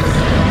god.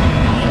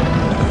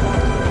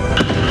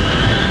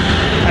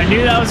 I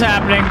knew that was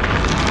happening.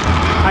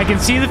 I can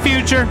see the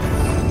future.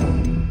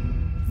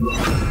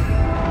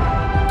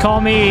 Call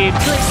me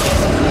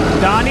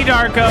Donnie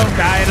Darko.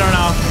 I don't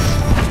know.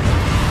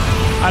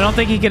 I don't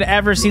think he could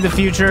ever see the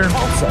future,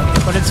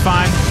 but it's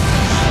fine.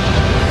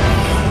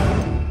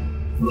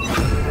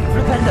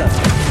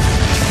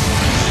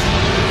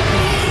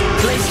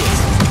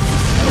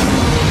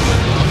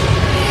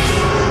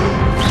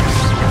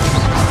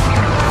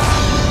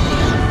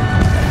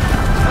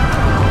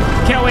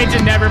 Can't wait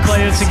to never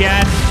play this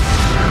again.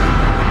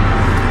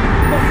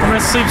 I'm gonna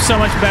sleep so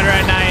much better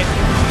at night.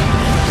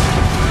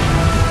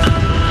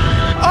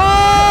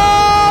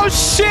 Oh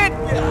shit!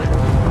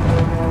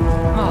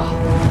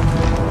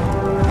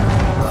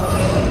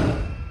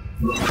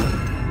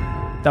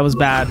 That was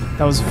bad.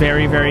 That was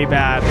very, very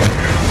bad.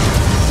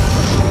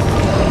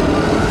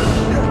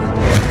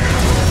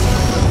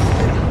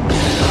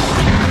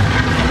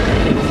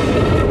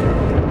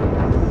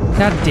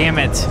 God damn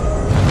it.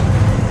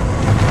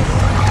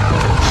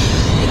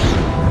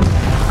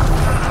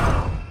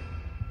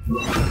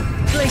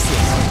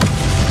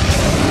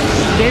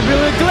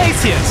 Gabriel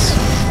Iglesias.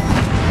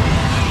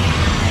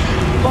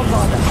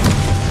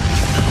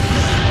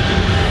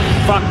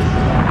 Fuck.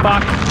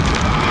 Fuck.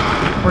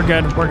 We're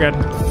good. We're good.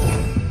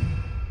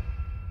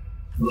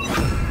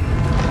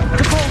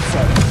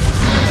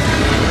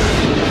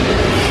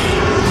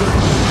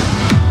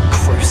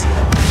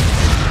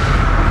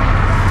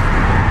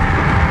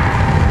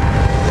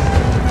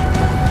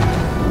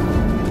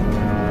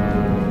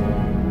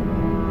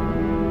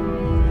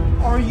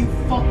 Are you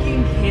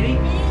fucking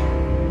kidding me?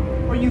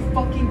 Are you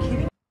fucking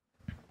kidding?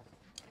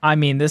 I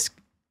mean, this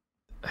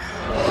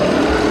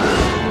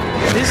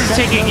is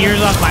taking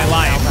years off my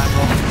life.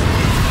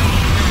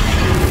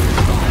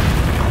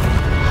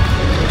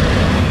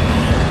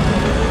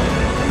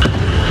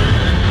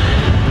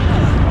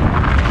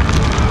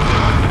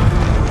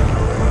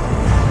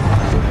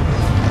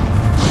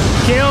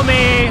 Kill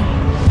me.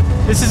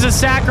 This is a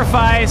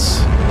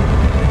sacrifice.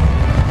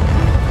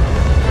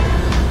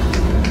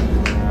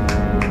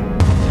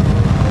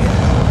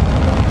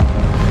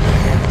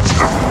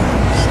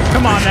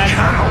 Come on, then.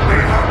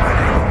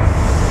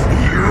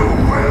 You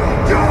will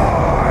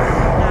die!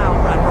 Now,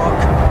 Ranrock.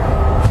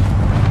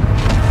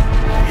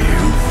 You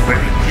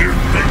think you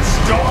can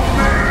stop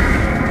me?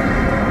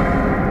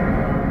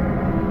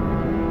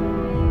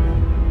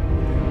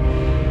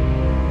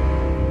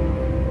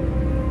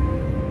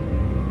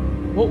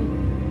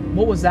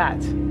 What was that?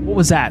 What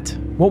was that?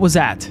 What was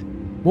that?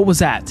 What was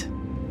that?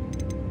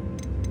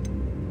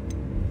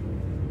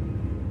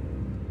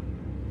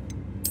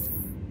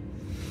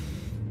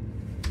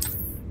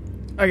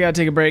 I gotta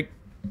take a break.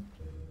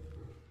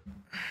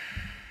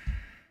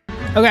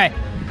 Okay,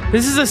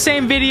 this is the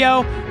same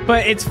video,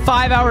 but it's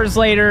 5 hours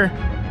later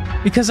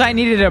because I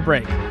needed a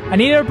break. I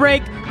needed a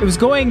break. It was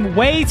going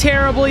way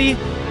terribly,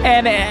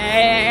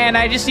 And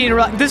I just need to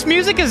relax. This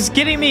music is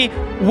getting me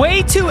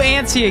way too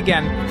antsy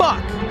again.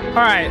 Fuck. All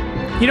right.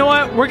 You know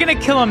what? We're gonna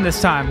kill him this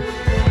time.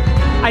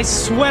 I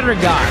swear to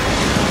God.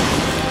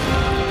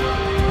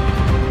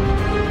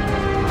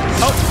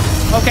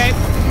 Oh, okay.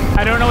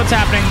 I don't know what's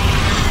happening.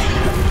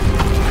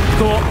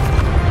 Cool.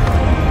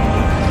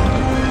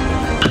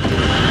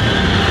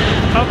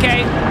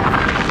 Okay.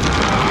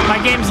 My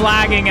game's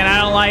lagging and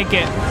I don't like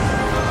it.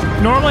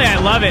 Normally I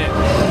love it.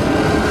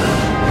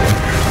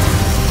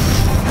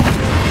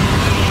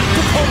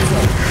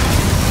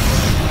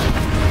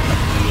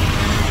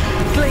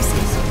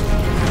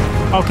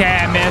 Okay,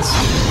 I missed.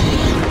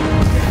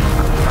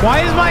 Why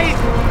is my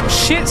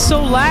shit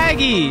so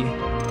laggy?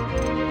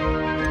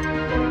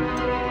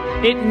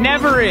 It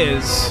never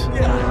is.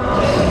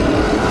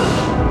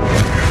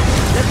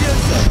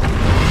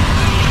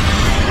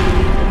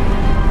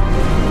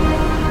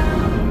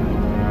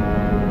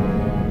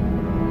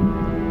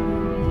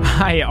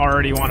 I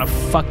already want to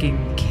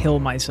fucking kill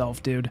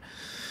myself, dude.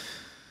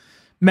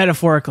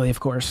 Metaphorically, of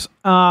course.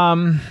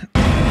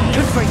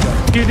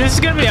 Dude, this is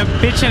gonna be a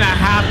bitch and a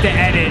half to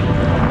edit.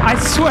 I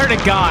swear to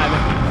God.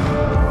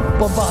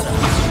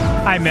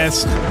 I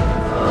missed.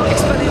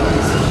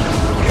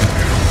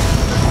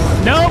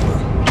 Nope.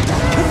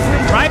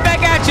 Right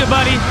back at you,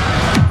 buddy.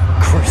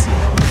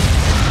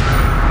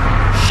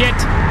 Shit.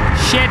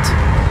 Shit.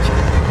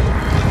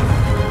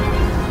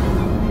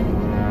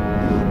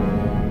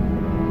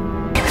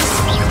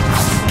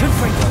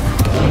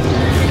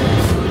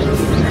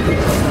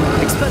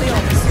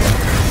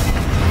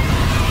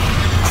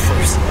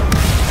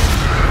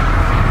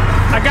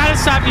 I gotta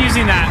stop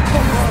using that,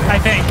 I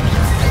think.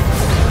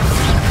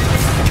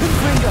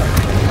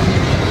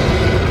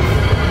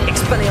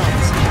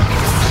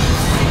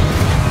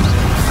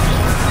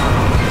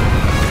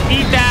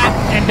 Eat that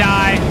and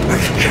die.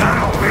 This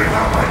cannot be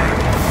happening.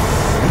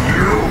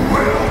 You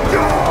will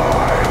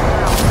die.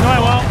 No, I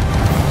won't.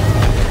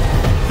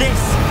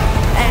 This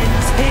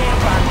ends here,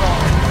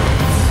 Ranrock.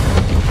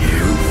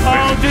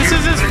 Oh, this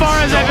is as far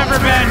as I've ever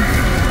been.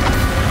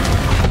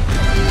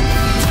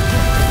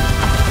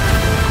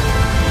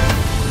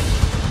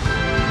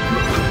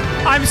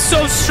 I'm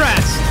so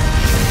stressed.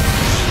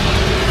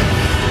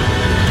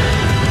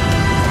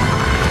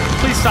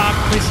 Please stop,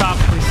 please stop,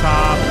 please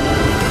stop.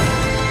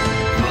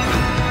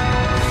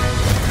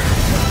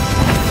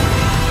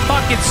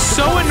 Fuck, it's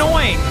so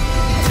annoying.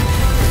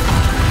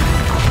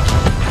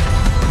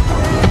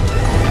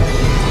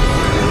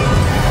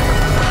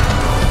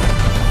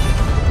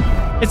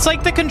 It's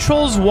like the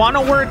controls want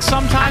to work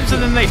sometimes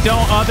and then they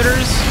don't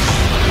others.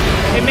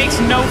 It makes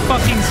no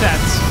fucking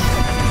sense.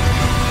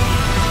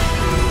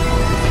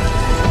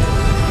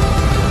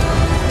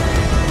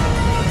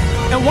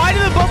 And why do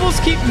the bubbles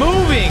keep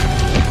moving?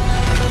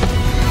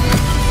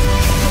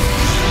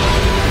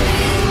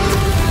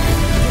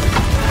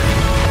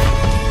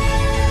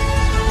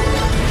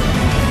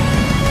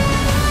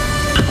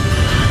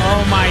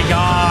 Oh my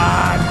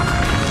God.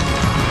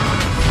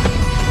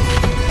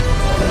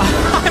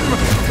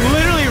 I'm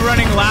literally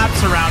running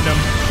laps around him.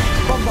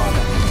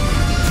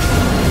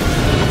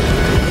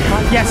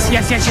 Yes,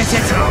 yes, yes, yes,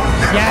 yes.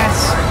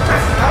 Yes.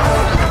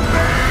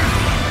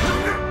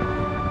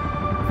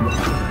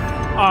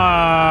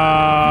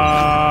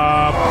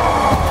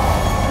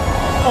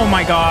 Oh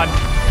my God.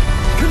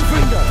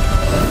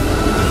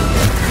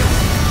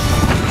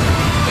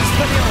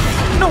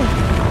 No.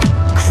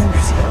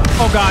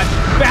 Oh God.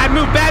 Bad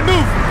move, bad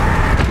move.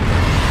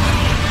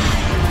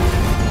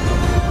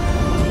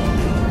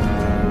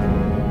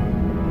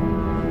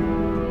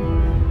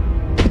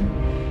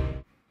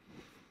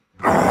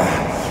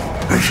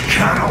 This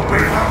cannot be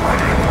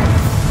happening.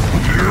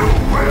 You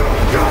will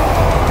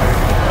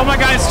die. Oh my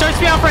God, it starts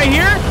me off right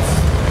here?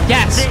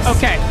 Yes, this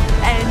okay.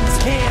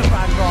 Ends here,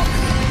 Ranrock.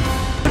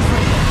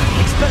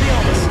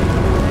 Expelliarmus.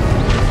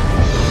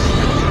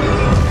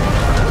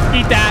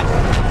 Eat that.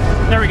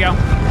 There we go.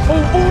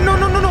 Oh, oh, no,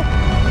 no, no, no.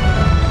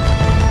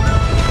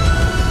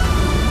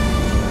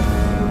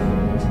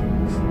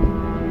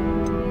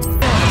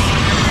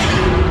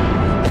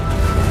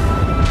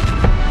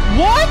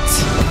 What?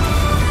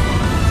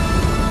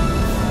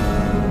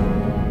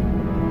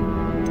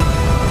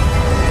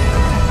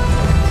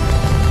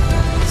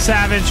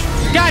 Savage.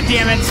 God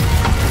damn it.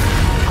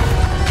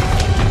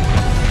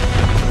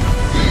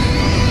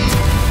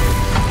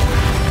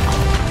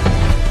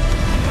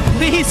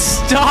 Please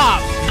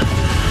stop.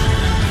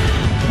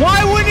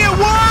 Why wouldn't it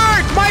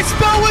work? My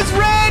spell was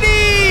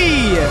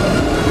ready.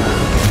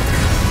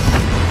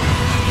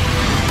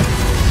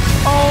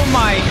 Oh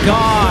my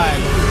God.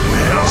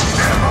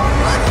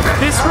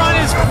 This run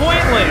is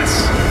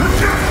pointless.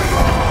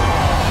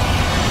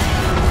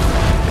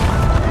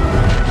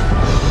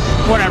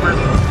 Whatever.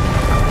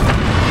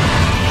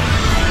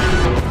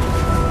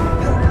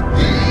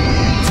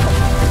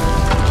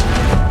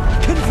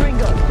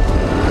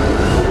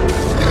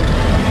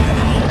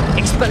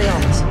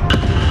 Expelliarmus.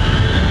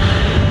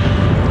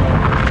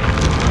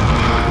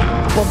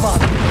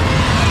 Bombard.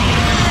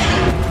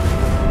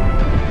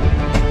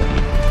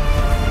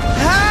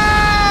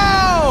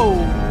 How?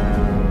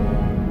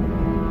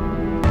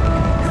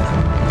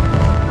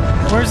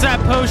 Where's that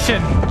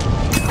potion?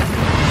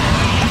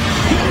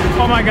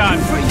 Oh my god.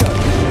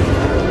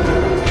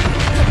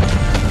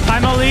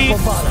 I'm elite.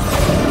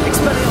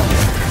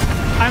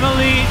 I'm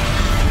elite.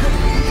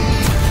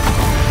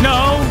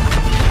 No.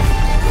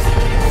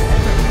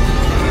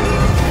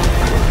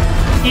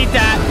 Eat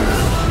that.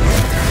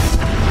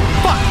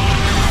 Fuck.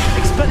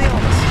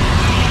 Expelliarmus.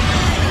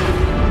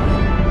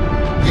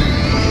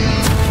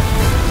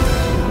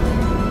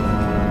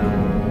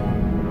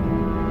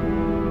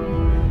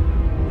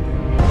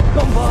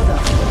 Bombarda.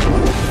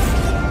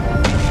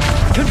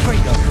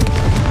 Confringo.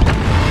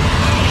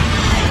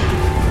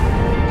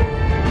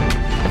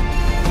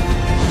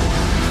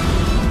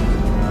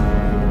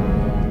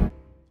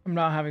 I'm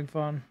not having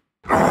fun.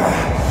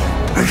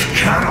 This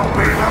cannot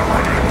be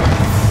happening.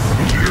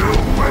 You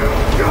will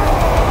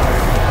die.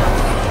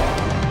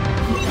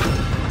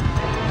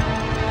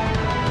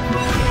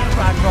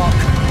 Ragnarok.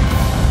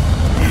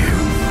 You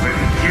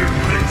think you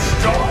can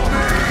stop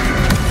me?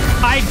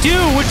 I do,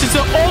 which is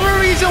the only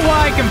reason why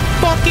I can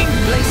fucking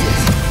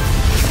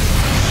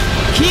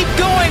keep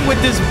going with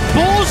this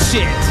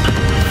bullshit.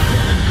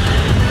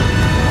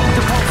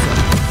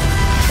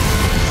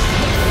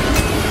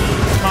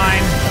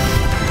 Mine.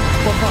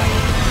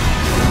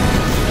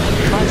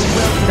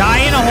 Die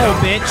in a hole,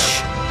 bitch.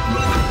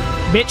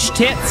 Bitch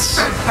tits.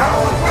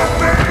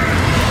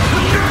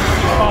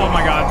 Oh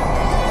my god.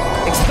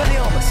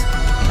 Expelliarmus.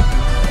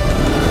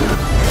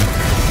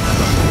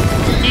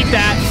 Eat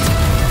that.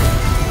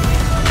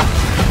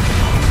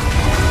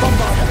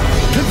 Bombarda.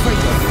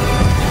 Confringo.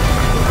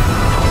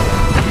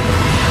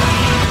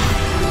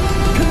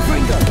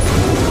 Confringo.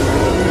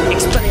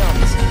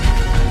 Expelliarmus.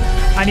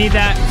 I need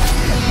that.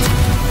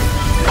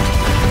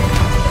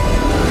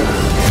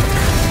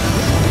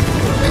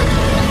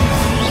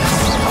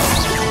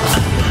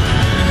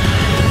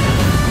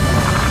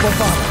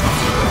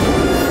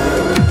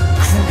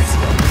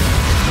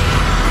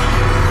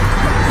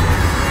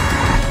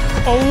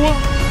 Oh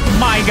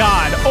my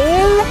god.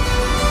 Oh!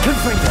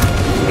 Confringo.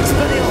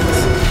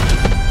 Expelliarmus.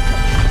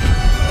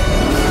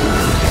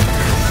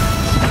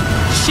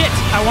 Shit!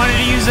 I wanted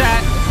to use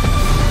that.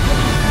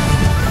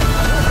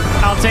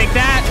 I'll take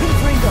that.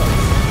 Confringo.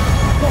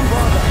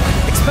 Bombarda.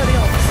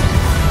 Expelliarmus.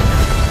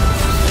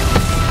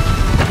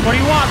 What do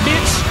you want,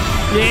 bitch?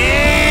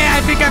 Yeah,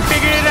 I think I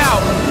figured it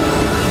out.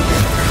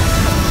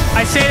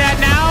 I say that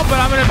now,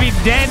 but I'm gonna be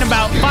dead in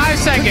about 5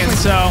 seconds,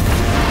 so.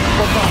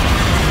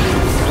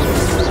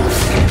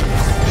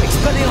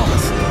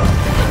 Expelliarmus.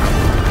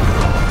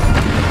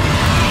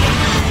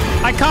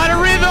 I caught a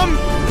rhythm.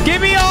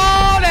 Give me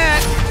all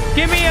that.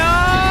 Give me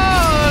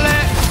all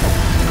that.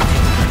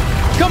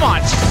 Come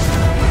on.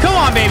 Come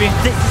on, baby.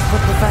 This is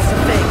for Professor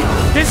Fig.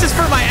 This is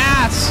for my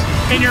ass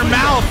in your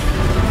mouth.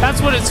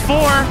 That's what it's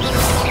for.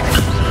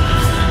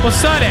 What's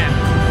that?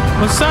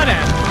 What's that?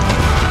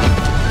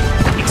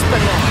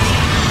 Expelliarmus.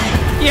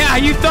 Yeah,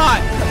 you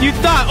thought. You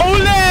thought. Ole!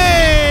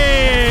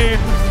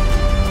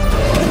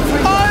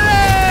 Ole!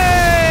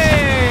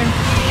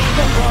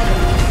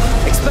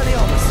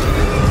 Expelliarmus.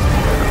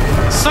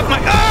 Suck my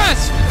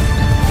ass!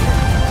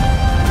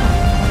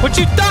 What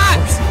you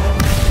thought?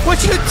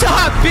 What you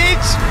thought,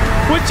 bitch?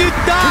 What you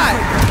thought?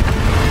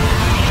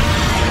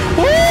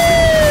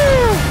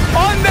 Woo!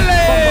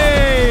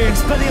 Ondale!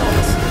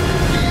 Expelliarmus.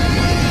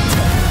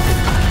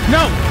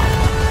 No!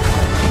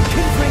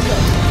 Confringo.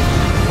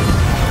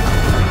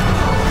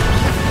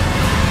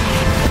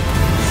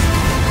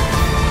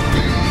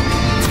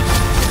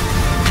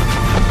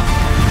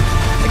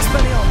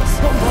 Expelliarmus.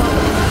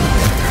 Bombarda.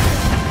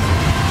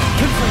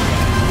 Confringo.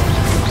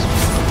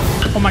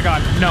 Oh my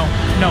god, no,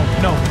 no,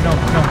 no, no,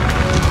 no.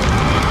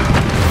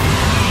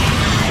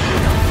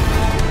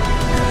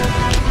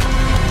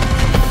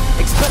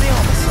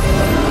 Expelliarmus.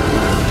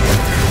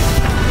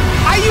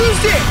 I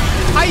used it!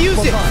 I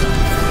used it!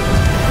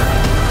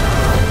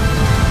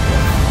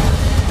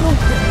 No,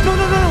 no,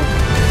 no, no!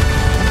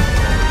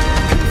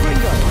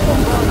 Confringo.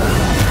 Bombarda.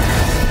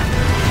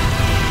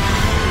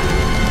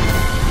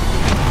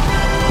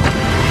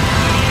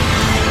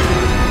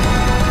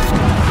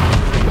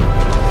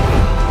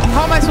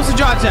 How am I supposed to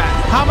dodge that?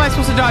 How am I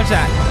supposed to dodge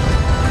that?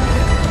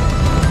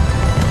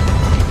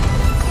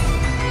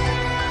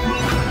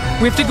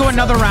 We have to go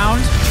another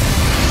round?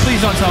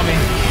 Please don't tell me.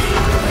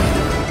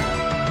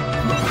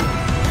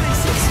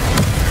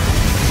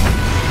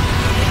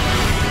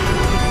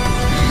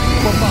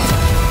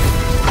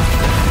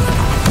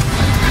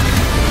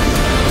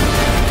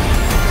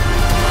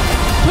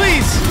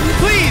 Please,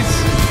 please,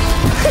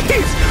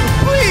 please,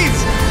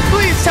 please,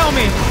 please tell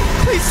me.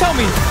 Please tell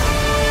me.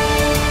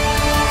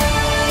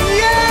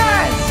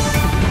 Yes!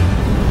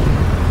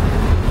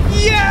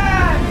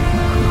 Yes!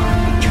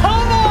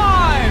 Come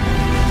on!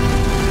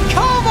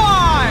 Come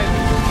on!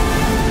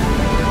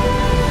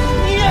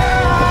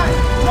 Yes!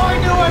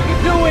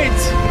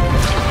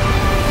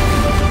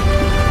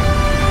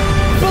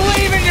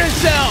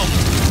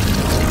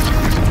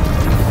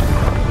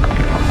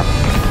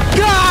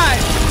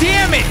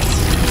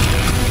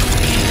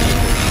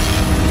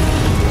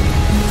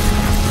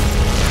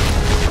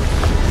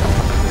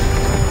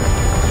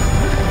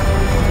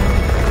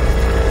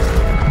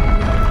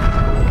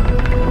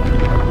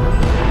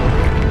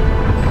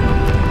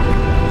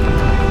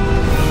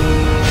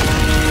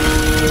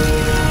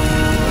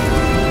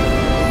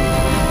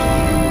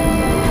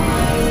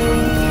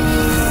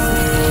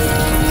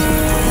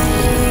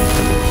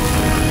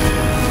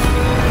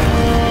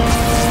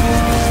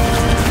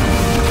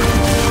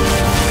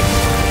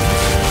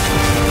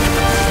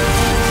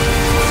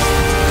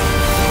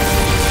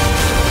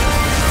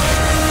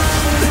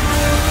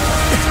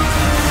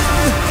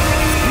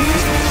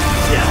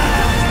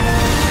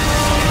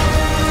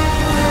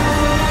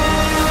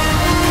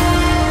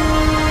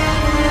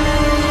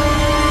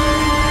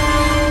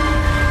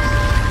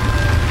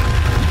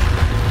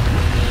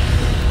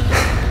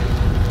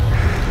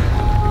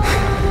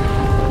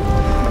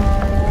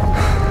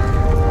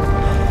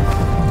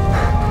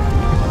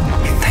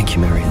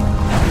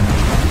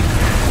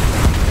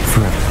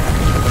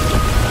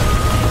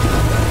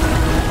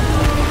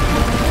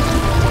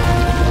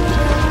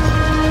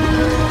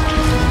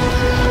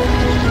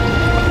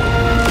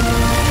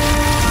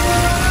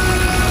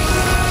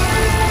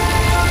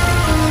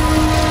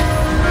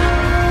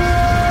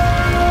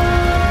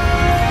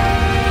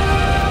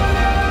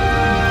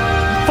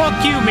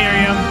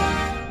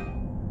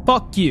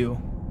 Fuck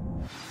you.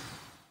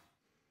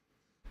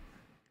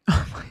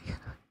 Oh my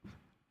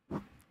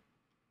god.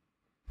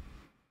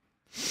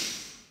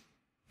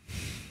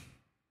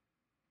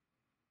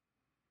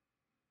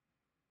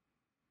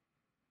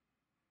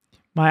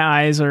 My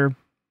eyes are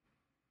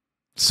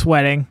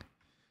sweating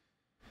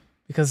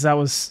because that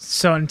was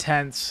so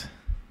intense.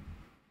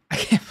 I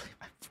can't believe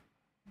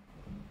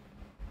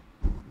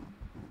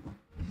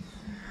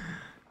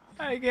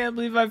I can't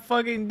believe I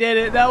fucking did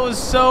it. That was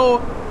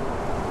so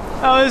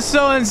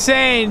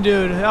insane,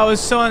 dude. That was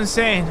so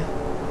insane.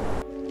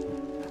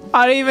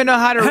 I don't even know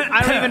how to...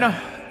 I don't even know...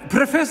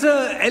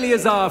 Professor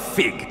Eleazar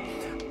Fig.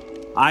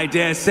 I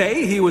dare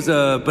say he was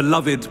a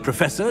beloved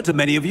professor to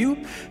many of you.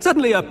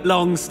 Certainly a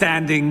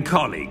long-standing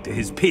colleague to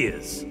his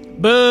peers.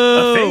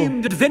 Boo! A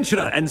famed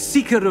adventurer and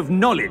seeker of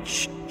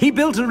knowledge. He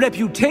built a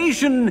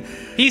reputation...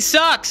 He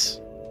sucks!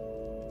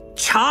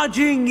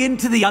 Charging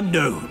into the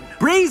unknown.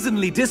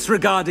 Brazenly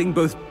disregarding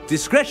both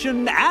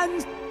discretion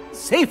and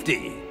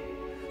safety.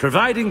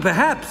 Providing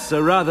perhaps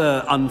a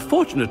rather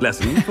unfortunate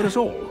lesson for us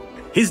all.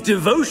 His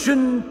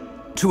devotion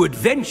to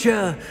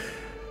adventure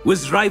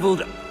was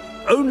rivaled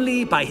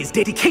only by his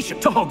dedication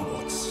to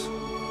Hogwarts.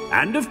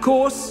 And of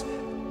course,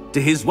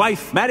 to his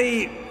wife,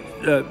 Midi,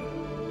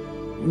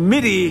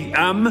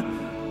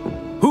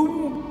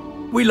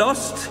 whom we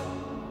lost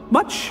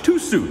much too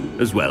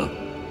soon as well.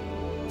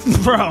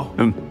 Bro,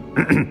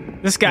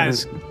 this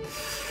guy's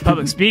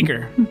public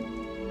speaker.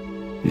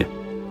 Yeah.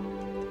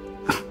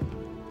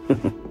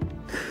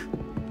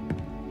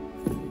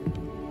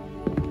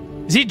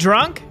 Is he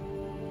drunk?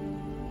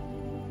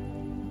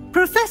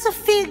 Professor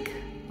Fig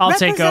I'll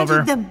take over.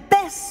 represented the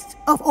best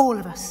of all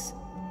of us.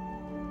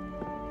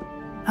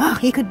 Oh,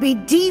 he could be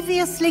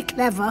deviously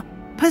clever,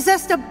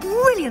 possessed a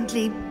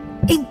brilliantly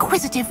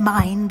inquisitive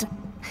mind,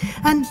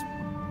 and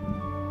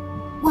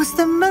was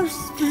the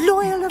most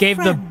loyal of Gave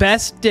friends. the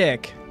best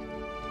dick.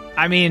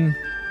 I mean...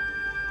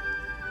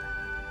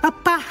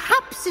 But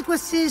perhaps it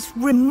was his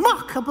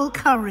remarkable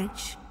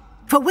courage,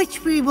 for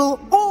which we will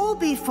all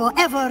be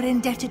forever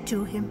indebted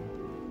to him.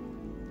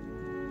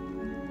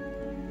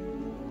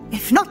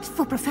 If not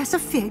for Professor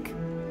Fig...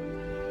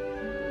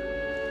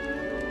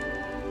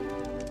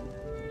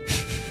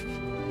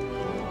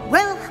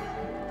 Well,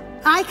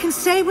 I can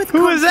say with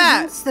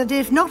confidence that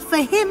if not for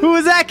him... Who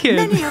was that kid?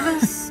 Many of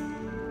us,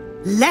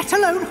 let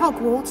alone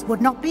Hogwarts,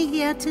 would not be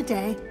here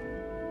today.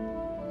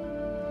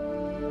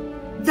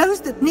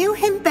 Those that knew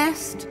him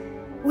best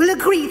will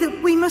agree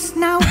that we must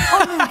now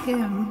honor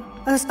him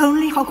as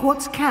only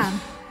Hogwarts can,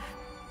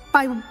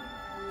 by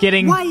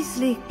getting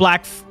wisely,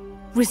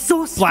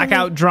 resourcefully,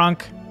 blackout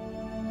drunk.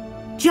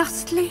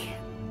 Justly,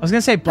 I was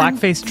gonna say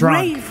blackface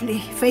drunk. Bravely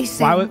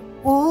facing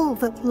all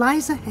that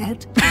lies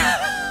ahead.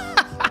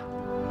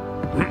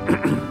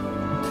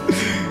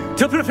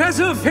 To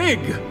Professor Fig!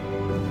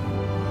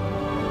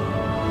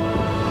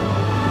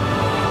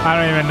 I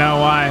don't even know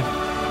why.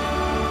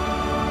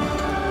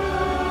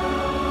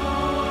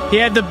 He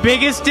had the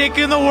biggest dick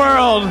in the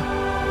world.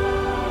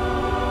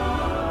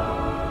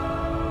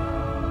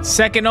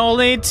 Second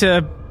only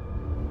to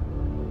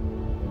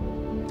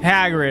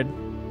Hagrid.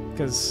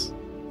 Because,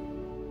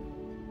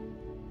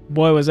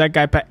 boy, was that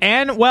guy...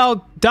 And,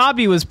 well,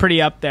 Dobby was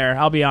pretty up there,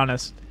 I'll be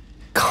honest.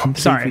 Can't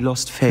believe we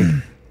lost Fig.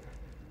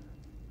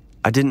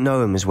 I didn't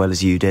know him as well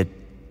as you did,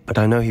 but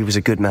I know he was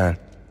a good man.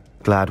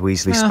 Glad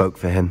Weasley spoke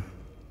for him.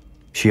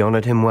 She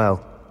honored him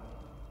well.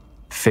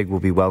 Fig will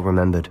be well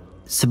remembered.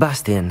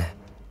 Sebastian,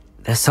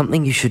 there's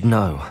something you should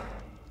know.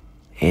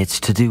 It's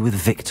to do with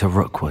Victor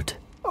Rookwood.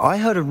 I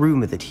heard a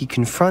rumor that he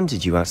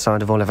confronted you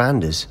outside of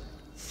Ollivander's.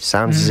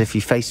 Sounds as if he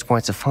faced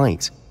quite a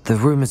fight. The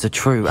rumors are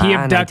true, He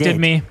abducted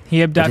me.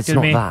 He abducted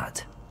me. But it's not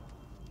that.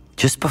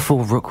 Just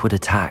before Rookwood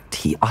attacked,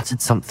 he uttered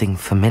something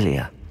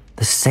familiar.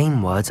 The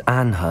same words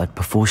Anne heard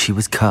before she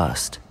was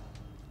cursed.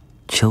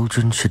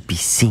 Children should be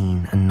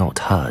seen and not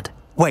heard.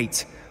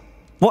 Wait,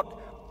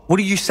 what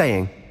are you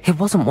saying? It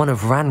wasn't one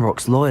of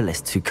Ranrock's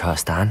loyalists who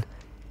cursed Anne.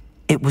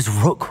 It was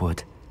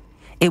Rookwood.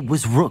 It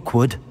was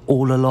Rookwood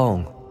all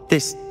along.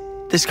 This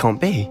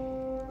can't be.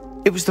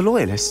 It was the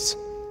loyalists.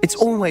 It's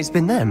always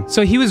been them.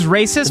 So he was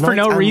racist for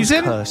no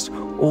reason? Cursed,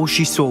 all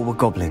she saw were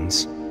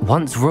goblins.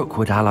 Once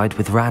Rookwood allied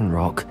with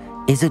Ranrock,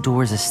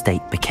 Isadora's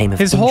estate became of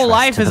his whole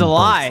life is a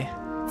lie.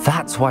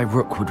 That's why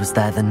Rookwood was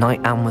there the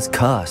night Anne was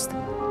cursed.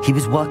 He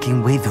was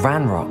working with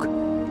Ranrock.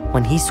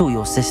 When he saw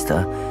your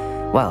sister,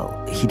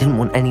 well, he didn't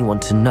want anyone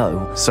to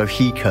know. So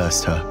he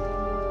cursed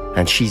her.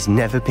 And she's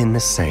never been the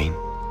same.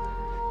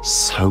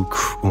 So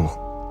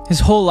cruel.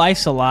 His whole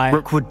life's a lie.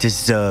 Rookwood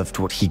deserved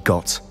what he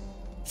got.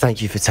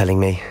 Thank you for telling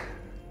me.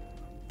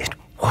 It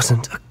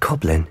wasn't a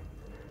goblin.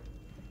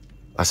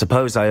 I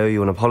suppose I owe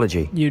you an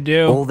apology. You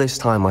do. All this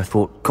time I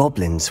thought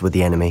goblins were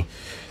the enemy.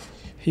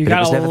 You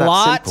got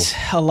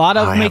a lot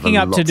of making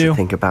up to do.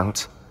 Think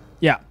about.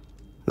 Yeah.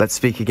 Let's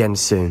speak again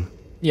soon.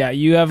 Yeah,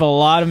 you have a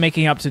lot of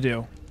making up to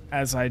do.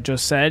 As I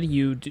just said,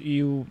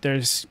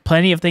 there's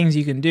plenty of things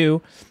you can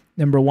do.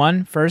 Number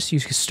one, first, you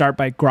could start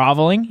by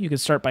groveling. You could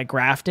start by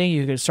grafting.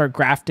 You could start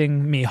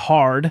grafting me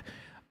hard.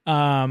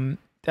 That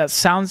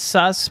sounds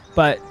sus,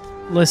 but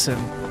listen.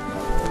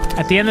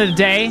 At the end of the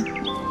day,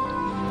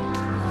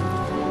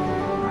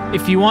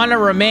 if you want to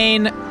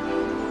remain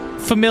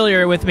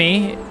familiar with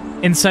me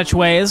in such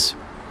ways,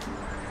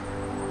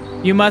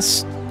 you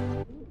must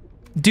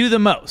do the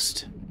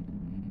most.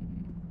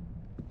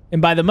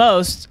 And by the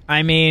most,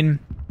 I mean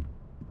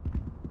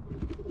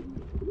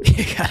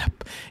you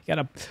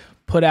gotta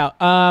put out.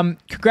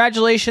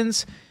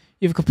 Congratulations,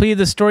 you've completed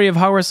the story of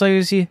Hogwarts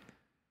Legacy.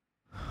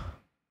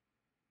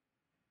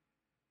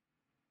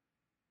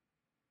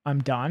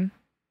 I'm done.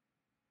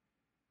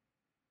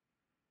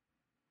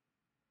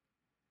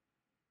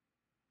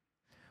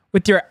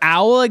 With your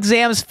OWL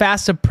exams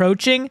fast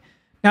approaching,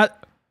 now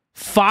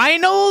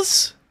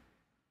finals?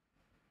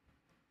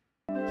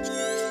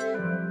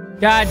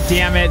 God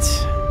damn it.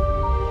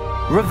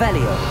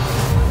 Revelio.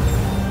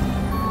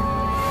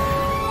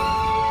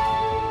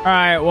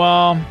 Alright,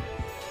 well,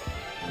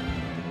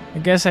 I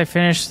guess I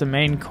finished the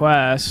main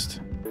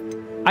quest.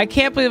 I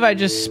can't believe I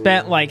just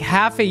spent like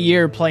half a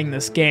year playing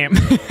this game.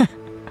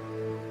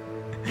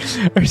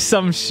 Or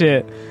some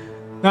shit.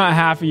 Not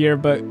half a year,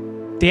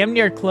 but damn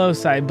near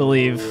close, I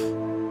believe.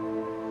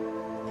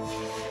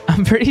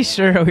 I'm pretty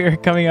sure we were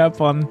coming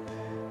up on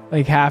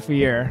like half a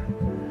year.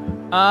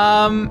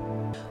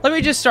 Let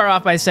me just start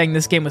off by saying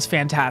this game was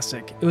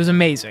fantastic. It was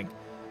amazing.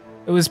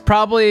 It was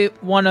probably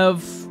one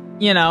of,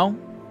 you know,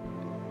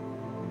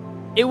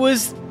 it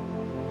was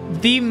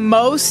the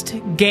most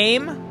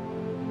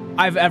game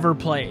I've ever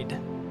played.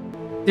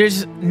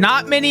 There's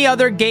not many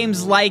other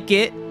games like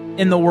it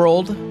in the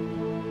world.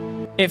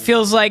 It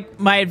feels like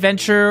my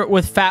adventure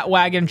with Fat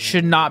Wagon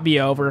should not be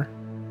over.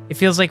 It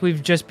feels like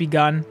we've just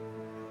begun.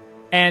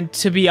 And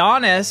to be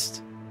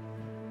honest,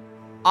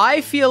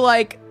 I feel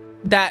like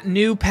that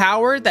new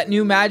power, that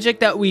new magic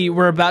that we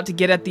were about to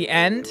get at the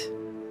end,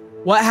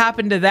 what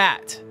happened to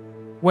that?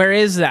 Where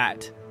is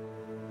that?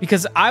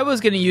 Because I was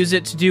going to use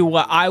it to do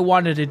what I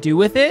wanted to do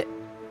with it.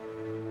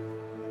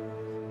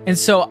 And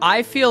so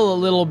I feel a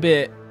little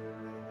bit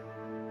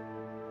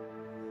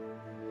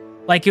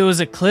like it was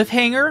a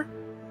cliffhanger.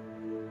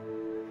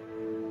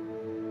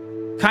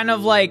 Kind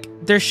of like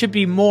there should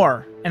be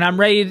more. And I'm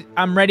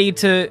ready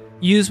to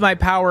use my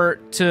power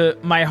to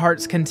my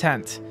heart's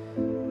content.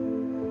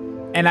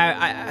 And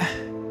I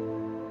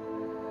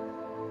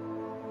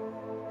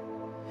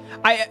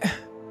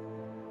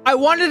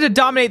wanted to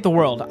dominate the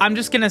world. I'm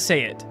just gonna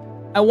say it.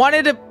 I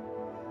wanted to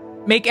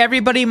make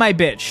everybody my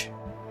bitch.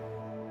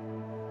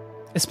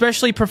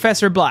 Especially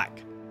Professor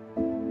Black.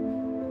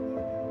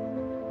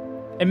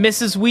 And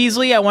Mrs.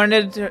 Weasley, I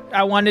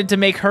wanted to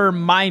make her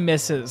my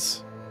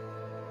missus.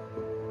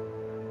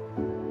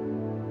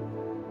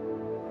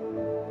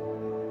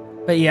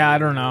 But yeah, I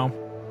don't know.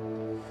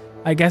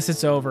 I guess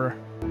it's over.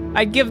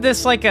 I'd give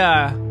this like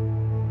a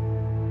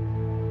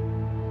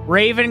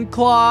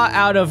Ravenclaw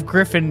out of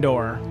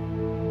Gryffindor.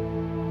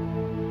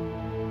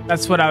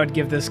 That's what I would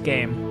give this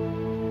game.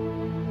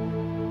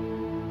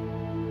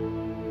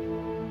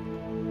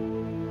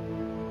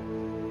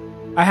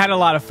 I had a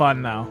lot of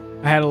fun though.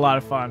 I had a lot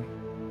of fun.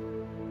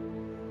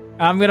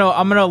 I'm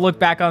gonna look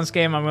back on this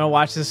game. I'm gonna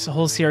watch this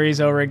whole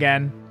series over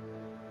again.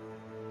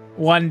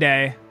 One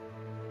day.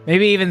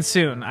 Maybe even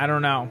soon. I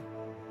don't know.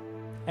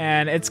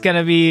 And it's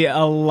gonna be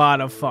a lot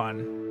of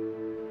fun.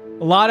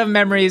 A lot of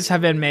memories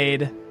have been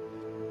made.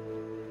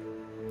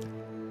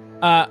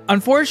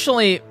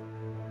 Unfortunately,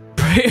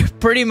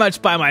 pretty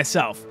much by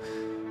myself.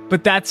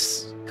 But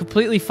that's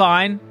completely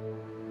fine.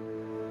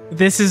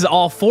 This is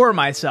all for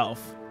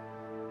myself.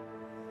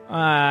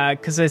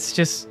 Because it's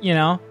just, you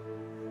know,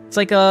 it's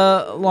like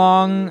a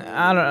long,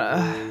 I don't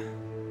know.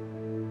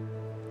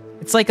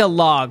 It's like a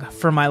log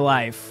for my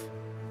life.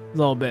 A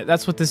little bit.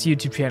 That's what this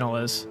YouTube channel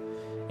is.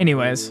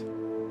 Anyways.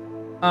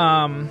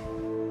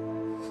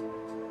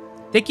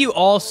 Thank you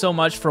all so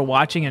much for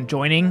watching and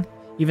joining.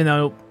 Even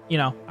though, you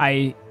know,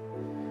 I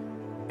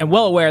am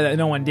well aware that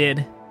no one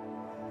did.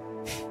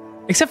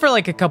 Except for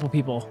like a couple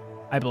people,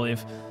 I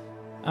believe.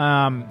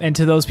 And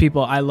to those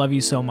people, I love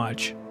you so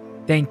much.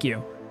 Thank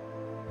you.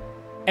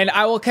 And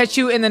I will catch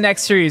you in the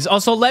next series.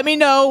 Also, let me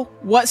know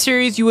what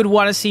series you would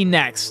want to see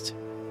next.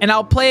 And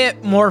I'll play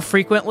it more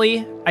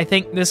frequently. I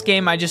think this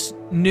game I just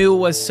knew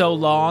was so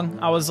long.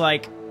 I was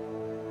like,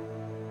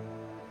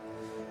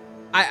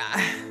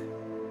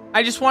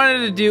 I just wanted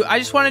to do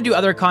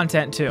other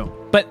content too.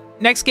 But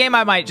next game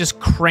I might just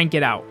crank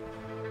it out.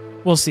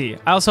 We'll see.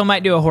 I also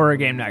might do a horror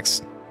game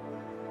next.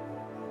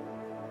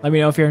 Let me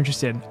know if you're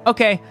interested.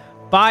 Okay,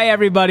 bye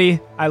everybody.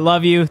 I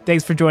love you.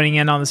 Thanks for joining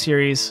in on the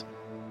series.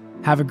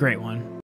 Have a great one.